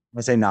say?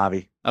 I say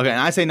Navi. Okay, and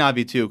I say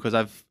Navi too because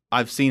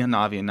I've seen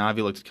Navi and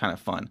Navi looks kind of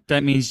fun.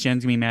 That means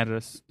Jen's gonna be mad at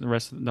us the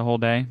rest of the whole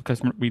day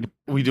because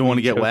We don't want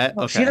to get wet.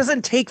 Okay. She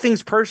doesn't take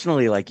things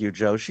personally like you,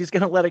 Joe. She's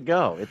going to let it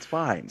go. It's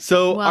fine.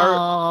 So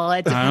Well,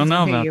 it I don't depends know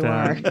on who about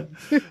you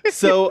that. are.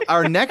 so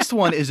our next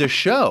one is a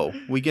show.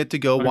 We get to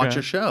go watch Okay.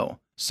 a show.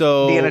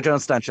 So Indiana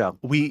Jones stunt show.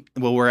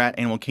 we're at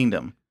Animal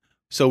Kingdom.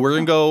 So we're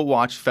gonna go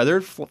watch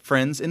Feathered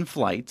Friends in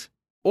Flight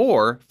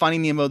or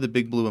Finding Nemo: The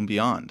Big Blue and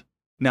Beyond.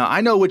 Now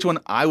I know which one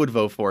I would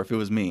vote for if it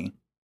was me.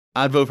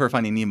 I'd vote for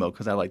Finding Nemo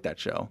because I like that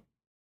show.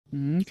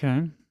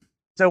 Okay.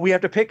 So we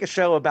have to pick a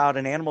show about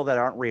an animal that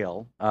aren't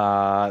real.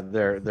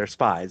 They're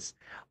spies,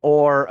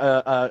 or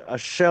a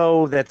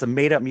show that's a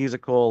made up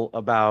musical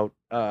about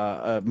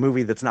a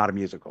movie that's not a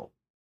musical.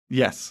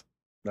 Yes,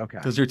 Okay.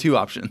 those are two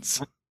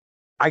options.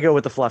 I go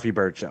with the Fluffy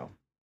Bird show.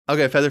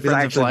 Okay, Feathered Because I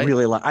Friends in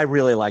actually Flight. I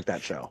really like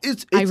that show. I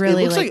It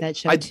really looks like that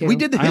show, We too.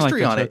 did the I like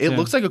history that on show, it. It too.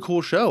 looks like a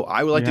cool show.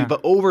 I would like Yeah. to,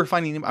 but over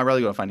Finding Nemo, I'd rather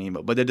go to Finding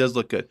Nemo. But it does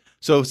look good.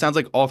 So it sounds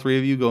like all three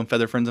of you go in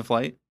Feathered Friends in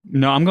Flight.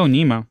 No, I'm going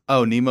Nemo.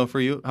 Oh, Nemo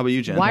for you. How about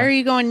you, Jen? Why are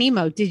you going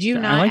Nemo? Did you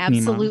I not like Nemo.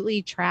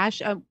 absolutely trash?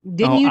 Didn't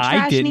Oh, you I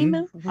trash didn't.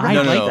 Nemo? I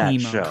No, like no, that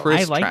Nemo. show.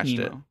 Chris I like trashed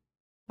Nemo. it.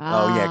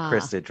 Oh yeah, Ah.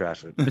 Chris did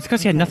trash it. It's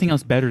because he had nothing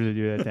else better to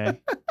do that day.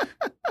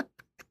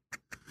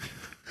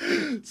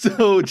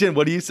 So, Jen,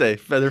 what do you say?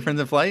 Feathered Friends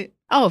in Flight?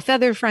 Oh,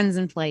 Feather Friends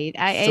in Flight.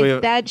 So we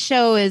have- That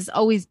show has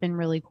always been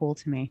really cool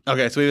to me.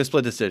 Okay, so we have a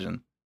split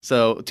decision.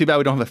 So too bad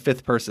we don't have a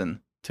fifth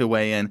person to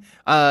weigh in.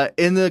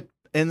 In the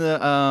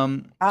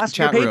Ask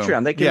your chat room.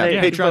 Patreon. They can Yeah, they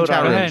can Patreon vote chat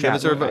on room. it in ahead. Give chat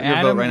us your room. vote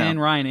Adam right now.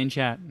 and Ryan in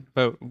chat.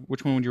 Vote.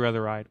 Which one would you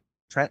rather ride?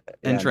 Trent,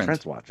 And yeah, Trent.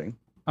 Trent's watching.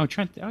 Oh,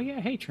 Trent. Oh, yeah.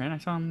 Hey, Trent. I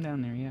saw him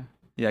down there. Yeah.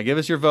 Yeah, give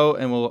us your vote,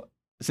 and we'll.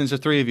 Since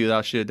there's three of you,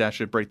 that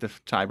should break the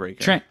tiebreaker.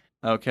 Trent.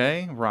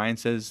 Okay, Ryan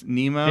says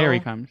Nemo. There he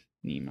comes.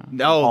 Nemo.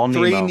 No, All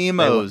three Nemo.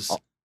 Nemos.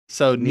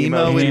 So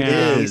Nemo is it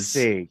the is.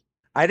 AC.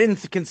 I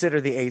didn't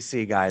consider the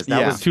AC guys. That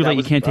Yeah. was It's too that late, you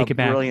was can't a take it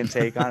back. Brilliant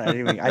take on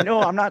it. I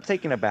know I'm not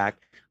taking it back.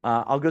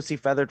 I'll go see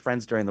Feathered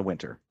Friends during the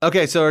winter.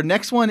 Okay, so our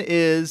next one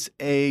is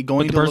a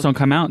going But the to birds look don't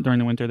come out during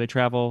the winter. They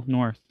travel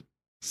north.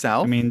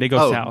 south. I mean, they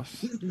go Oh.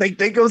 south. They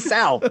go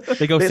south.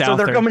 They go So south.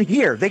 they're coming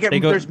here. They get They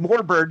go- there's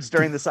more birds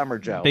during the summer,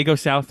 Joe. They go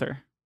souther.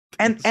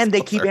 and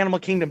they keep Animal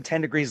Kingdom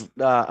 10 degrees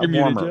You're muted,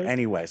 warmer Joe.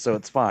 anyway, so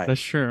it's fine.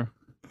 That's true.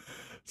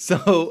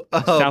 So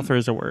Souther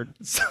is a word.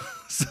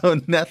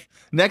 So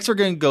next we're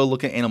going to go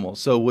look at animals.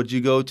 So would you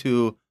go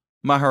to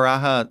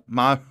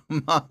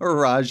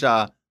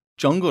Maharaja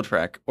Jungle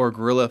Trek or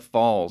Gorilla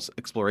Falls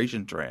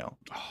Exploration Trail?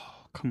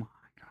 Oh, come on.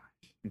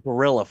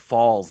 Gorilla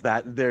Falls.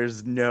 That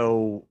there's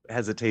no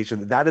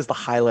hesitation. That is the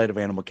highlight of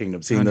Animal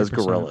Kingdom. Seeing those 100%.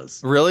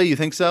 gorillas. Really? You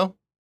think so?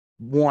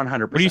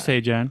 100%. What do you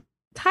say, Jen?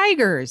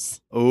 Tigers.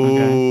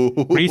 Oh.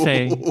 What do you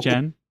say,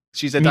 Jen?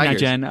 She I said mean, not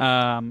tigers. Jen.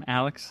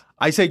 Alex.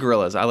 I say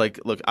gorillas. I like.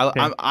 Look, Okay.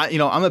 I'm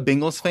a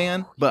Bengals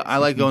fan, but I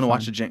like going to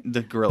watch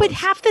the gorillas. But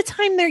half the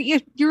time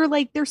you're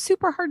like they're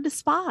super hard to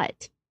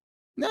spot.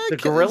 Nah, The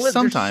gorillas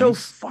sometimes are so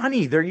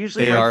funny. They're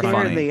usually They right are there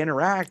funny. and they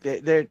interact. They're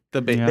Yeah.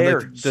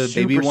 they're the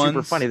super, baby ones.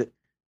 super funny.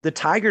 The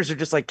tigers are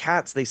just like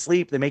cats. They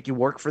sleep. They make you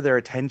work for their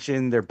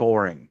attention. They're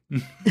boring. I'm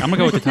gonna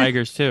go with the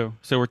Tigers too.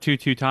 So we're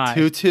 2-2 tie.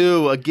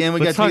 2-2 again. We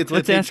Let's got to talk, get to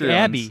let's the ask Patreons.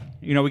 Abby.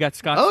 You know, we got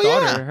Scott's Oh,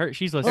 yeah. daughter.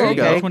 She's There listening.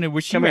 you I go. just wondered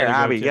which she Come here, rather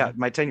go Abby. to. Yeah,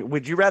 my 10.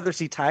 Would you rather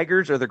see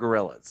tigers or the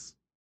gorillas?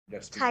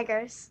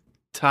 Tigers.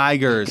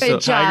 Tigers. Good So,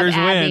 job, Tigers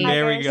win. Abby.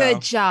 There we go.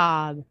 Good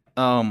job.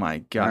 oh my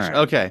gosh. All right.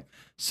 Okay.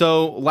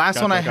 So last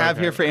Got one that, I got have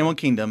it, here got for it. Animal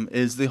Kingdom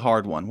is the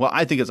hard one. Well,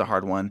 I think it's a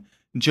hard one.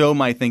 Joe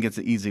might think it's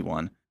an easy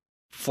one.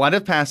 Flight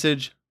of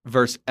Passage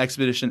versus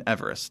Expedition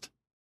Everest.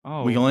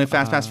 Oh, We can only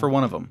fast pass for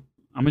one of them.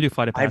 I'm gonna do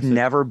Flight of Passage. I've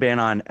never been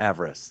on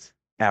Everest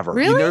ever.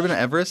 Really? You've never been to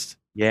Everest?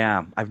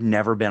 Yeah, I've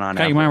never been on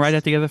Scott, Everest. you want to ride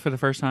that together for the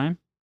first time?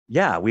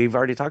 Yeah, we've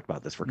already talked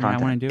about this for Yeah, I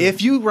content. want to do it.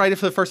 If you ride it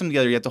for the first time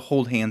together, you have to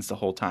hold hands the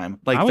whole time.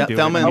 Like I would do it.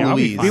 Thelma Yeah, and I'll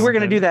be Louise. fine. We were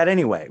going to Okay. do that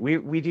anyway.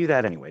 We do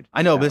that anyway.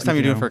 I know, but this time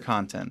you're doing it you know. for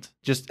content.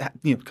 Just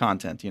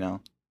content, you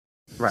know.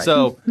 Right.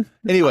 So,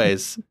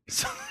 anyways,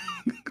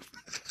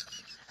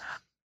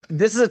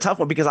 this is a tough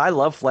one because I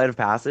love Flight of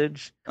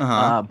Passage,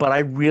 uh-huh. but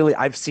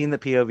I've seen the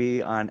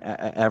POV on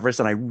Everest,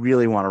 and I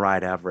really want to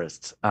ride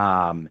Everest.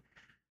 And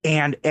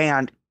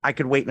I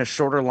could wait in a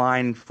shorter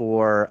line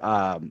for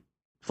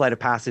Flight of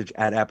Passage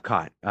at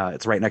Epcot.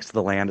 It's right next to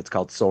the land. It's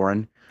called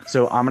Soarin'.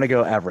 So I'm gonna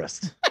go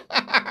Everest.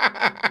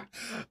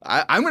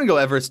 I'm going to go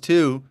Everest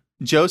too.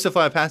 Joseph,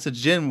 Flight of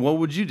Passage, Jen, what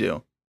would you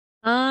do?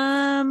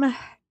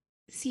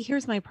 See,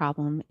 here's my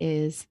problem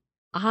is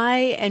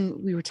and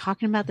we were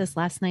talking about this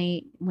last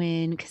night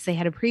because they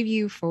had a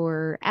preview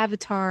for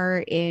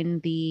Avatar in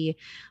the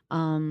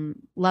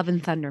Love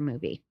and Thunder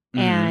movie.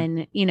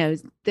 And, you know,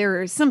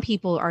 there are some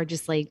people are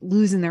just like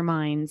losing their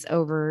minds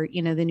over,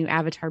 you know, the new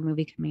Avatar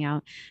movie coming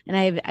out. And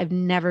I've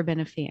never been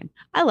a fan.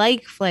 I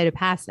like Flight of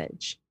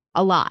Passage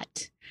a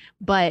lot,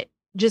 but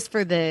just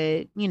for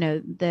the, you know,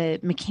 the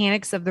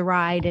mechanics of the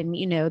ride and,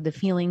 you know, the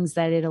feelings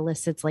that it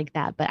elicits like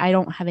that. But I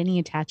don't have any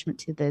attachment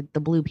to the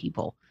blue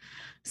people.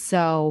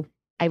 So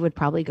I would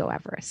probably go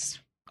Everest.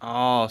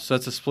 Oh, so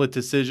it's a split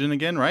decision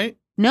again, right?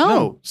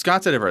 No.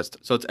 Scott said Everest.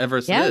 So it's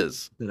Everest Yeah. it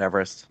is. It's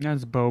Everest.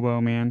 That's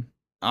Bobo, man.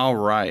 All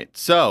right.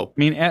 So,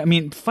 I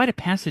mean, Flight of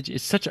Passage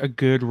is such a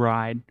good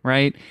ride,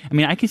 right? I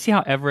mean, I can see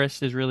how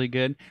Everest is really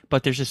good,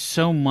 but there's just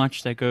so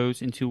much that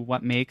goes into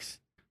what makes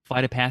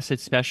Flight of Passage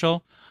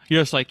special.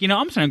 You're just like, you know,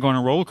 I'm just going to go on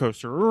a roller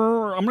coaster.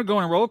 I'm going to go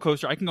on a roller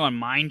coaster. I can go on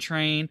Mine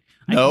Train.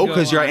 no,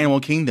 because you're at Animal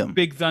Kingdom.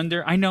 Big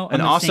Thunder. I know.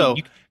 And I'm just also,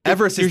 saying,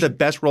 Everest is the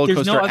best roller there's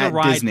coaster no other at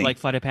ride Disney. like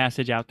Flight of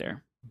Passage out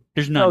there.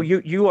 There's none. No,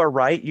 you are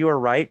right. You are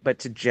right. But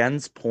to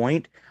Jen's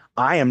point,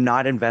 I am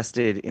not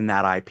invested in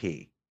that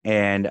IP.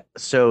 And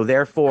so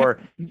therefore,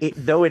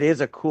 though it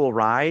is a cool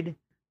ride,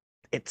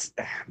 it's,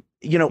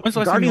 you know, When's the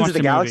last time you Guardians watched of the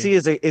the Galaxy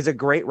movie? is a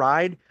great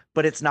ride,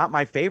 but it's not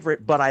my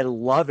favorite, but I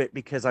love it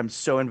because I'm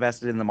so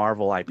invested in the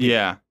Marvel IP.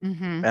 Yeah.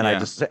 Mm-hmm.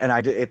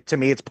 And to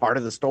me, it's part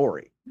of the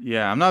story.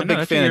 Yeah. I'm not a No,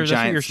 big fan of that's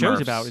giant what your show's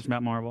Smurfs. about. Is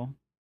about Marvel.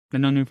 The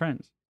No New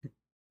Friends.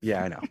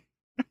 Yeah, I know.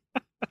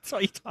 That's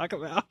what you talk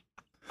about.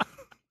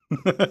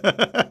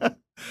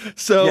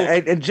 So,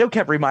 Yeah, and Joe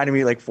kept reminding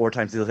me like 4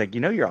 times. He was like,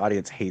 you know, your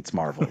audience hates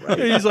Marvel, right?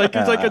 He's like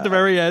at the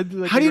very end.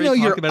 Like, how do you we know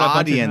talked your about it a bunch of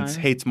audience times.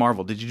 hates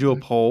Marvel? Did you do a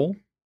poll?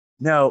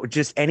 No,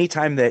 just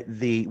anytime that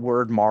the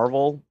word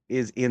Marvel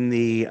is in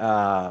the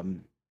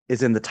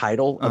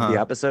title of the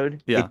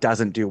episode, Yeah. it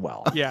doesn't do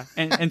well. Yeah,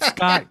 and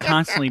Scott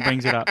constantly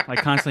brings it up.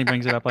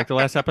 Like the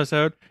last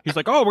episode, he's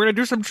like, "Oh, we're gonna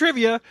do some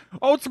trivia.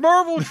 Oh, it's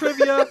Marvel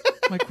trivia."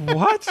 I'm like,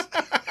 what?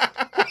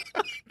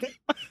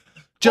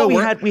 Joe,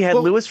 Well, we had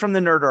Lewis from the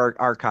Nerd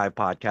Archive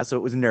podcast, so it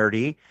was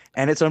nerdy,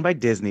 and it's owned by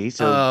Disney.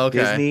 So Oh, okay.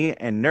 Disney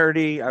and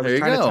nerdy. I There was you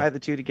trying go. to tie the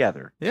two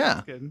together.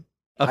 Yeah. Good.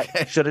 Okay.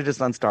 I should have just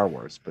done Star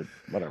Wars, but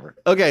whatever.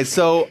 Okay,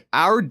 so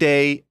our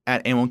day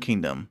at Animal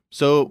Kingdom.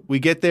 So we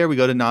get there, we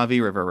go to Navi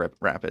River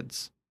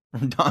Rapids.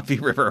 Navi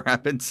River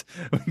Rapids.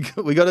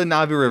 We go to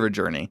Navi River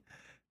Journey.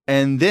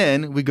 And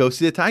then we go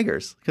see the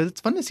tigers because it's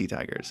fun to see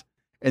tigers.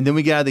 And then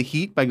we get out of the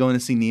heat by going to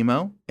see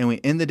Nemo. And we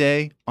end the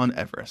day on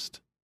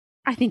Everest.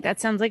 I think that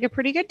sounds like a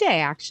pretty good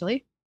day,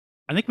 actually.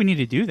 I think we need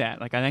to do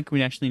that. Like, I think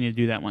we actually need to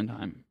do that one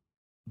time.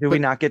 Do we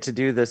not get to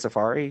do the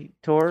safari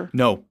tour?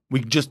 No, we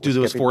just do We're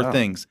those skipping- 4 oh.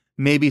 things.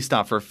 Maybe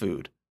stop for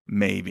food.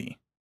 Maybe.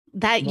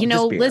 That, Well, you know,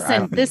 just beer. I listen,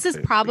 don't this need is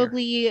food, beer.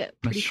 probably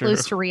pretty true.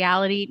 close to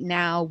reality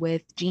now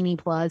with Genie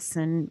Plus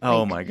and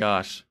Oh like, my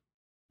gosh.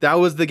 That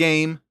was the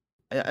game.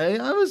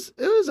 It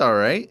was all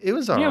right. It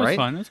was all right. Yeah, it was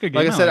fun. It's a good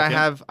game. Like I said, liked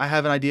it. I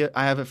have an idea.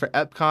 I have it for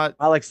Epcot,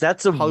 Alex,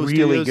 that's a Hollywood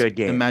really Studios, good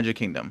game. and Magic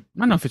Kingdom. I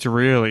don't know if it's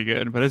really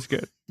good, but it's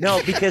good.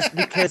 No, because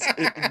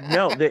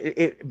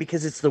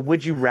it's the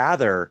would you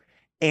rather,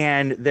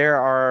 and there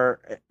are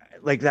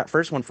like that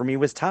first one for me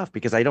was tough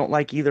because I don't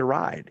like either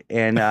ride,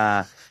 and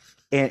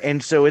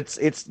and so it's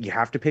you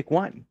have to pick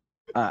one.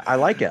 I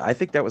like it. I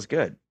think that was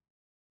good.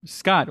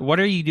 Scott, what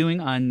are you doing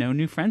on No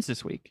New Friends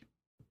this week?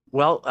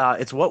 Well,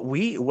 it's what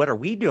are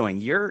we doing?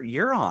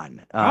 You're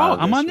on.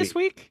 I'm on this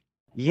week?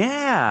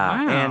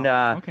 Yeah, Wow. and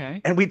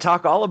Okay. and we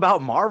talk all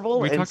about Marvel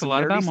We and talked a some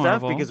lot nerdy about stuff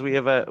Marvel. because we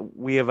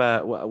have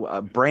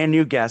a brand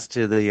new guest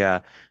to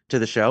the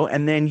show,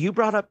 and then you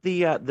brought up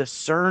the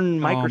CERN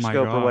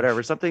microscope or gosh.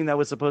 whatever, something that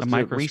was supposed The to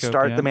microscope,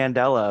 restart yeah. the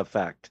Mandela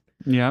effect.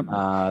 Yeah.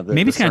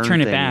 Maybe it's going going to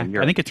turn it back.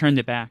 I think it turned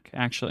it back,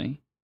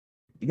 actually.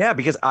 Yeah,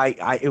 because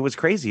I it was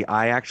crazy.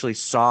 I actually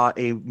saw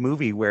a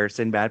movie where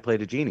Sinbad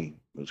played a genie.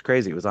 It was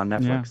crazy. It was on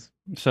Netflix.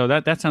 So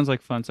that sounds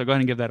like fun. So go ahead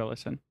and give that a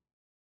listen.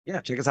 Yeah,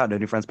 check us out,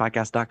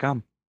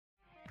 nonewfriendspodcast.com.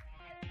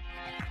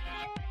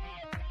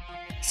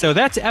 So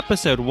that's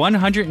episode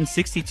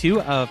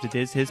 162 of the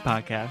Diz His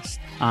podcast.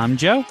 I'm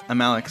Joe. I'm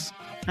Alex.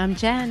 I'm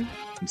Jen.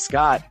 I'm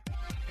Scott.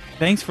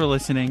 Thanks for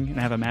listening and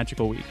have a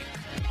magical week.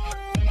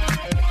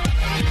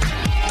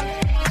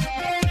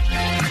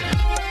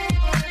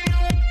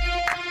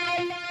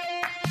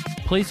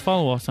 Please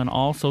follow us on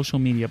all social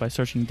media by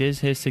searching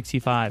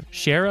DizHiz65.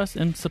 Share us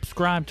and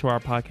subscribe to our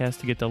podcast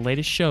to get the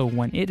latest show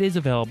when it is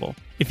available.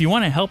 If you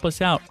want to help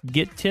us out,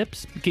 get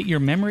tips, get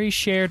your memories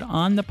shared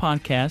on the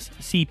podcast,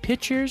 see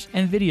pictures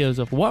and videos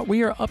of what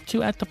we are up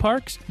to at the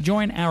parks,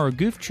 join our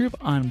goof troop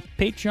on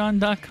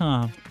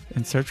patreon.com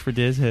and search for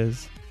Diz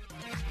His.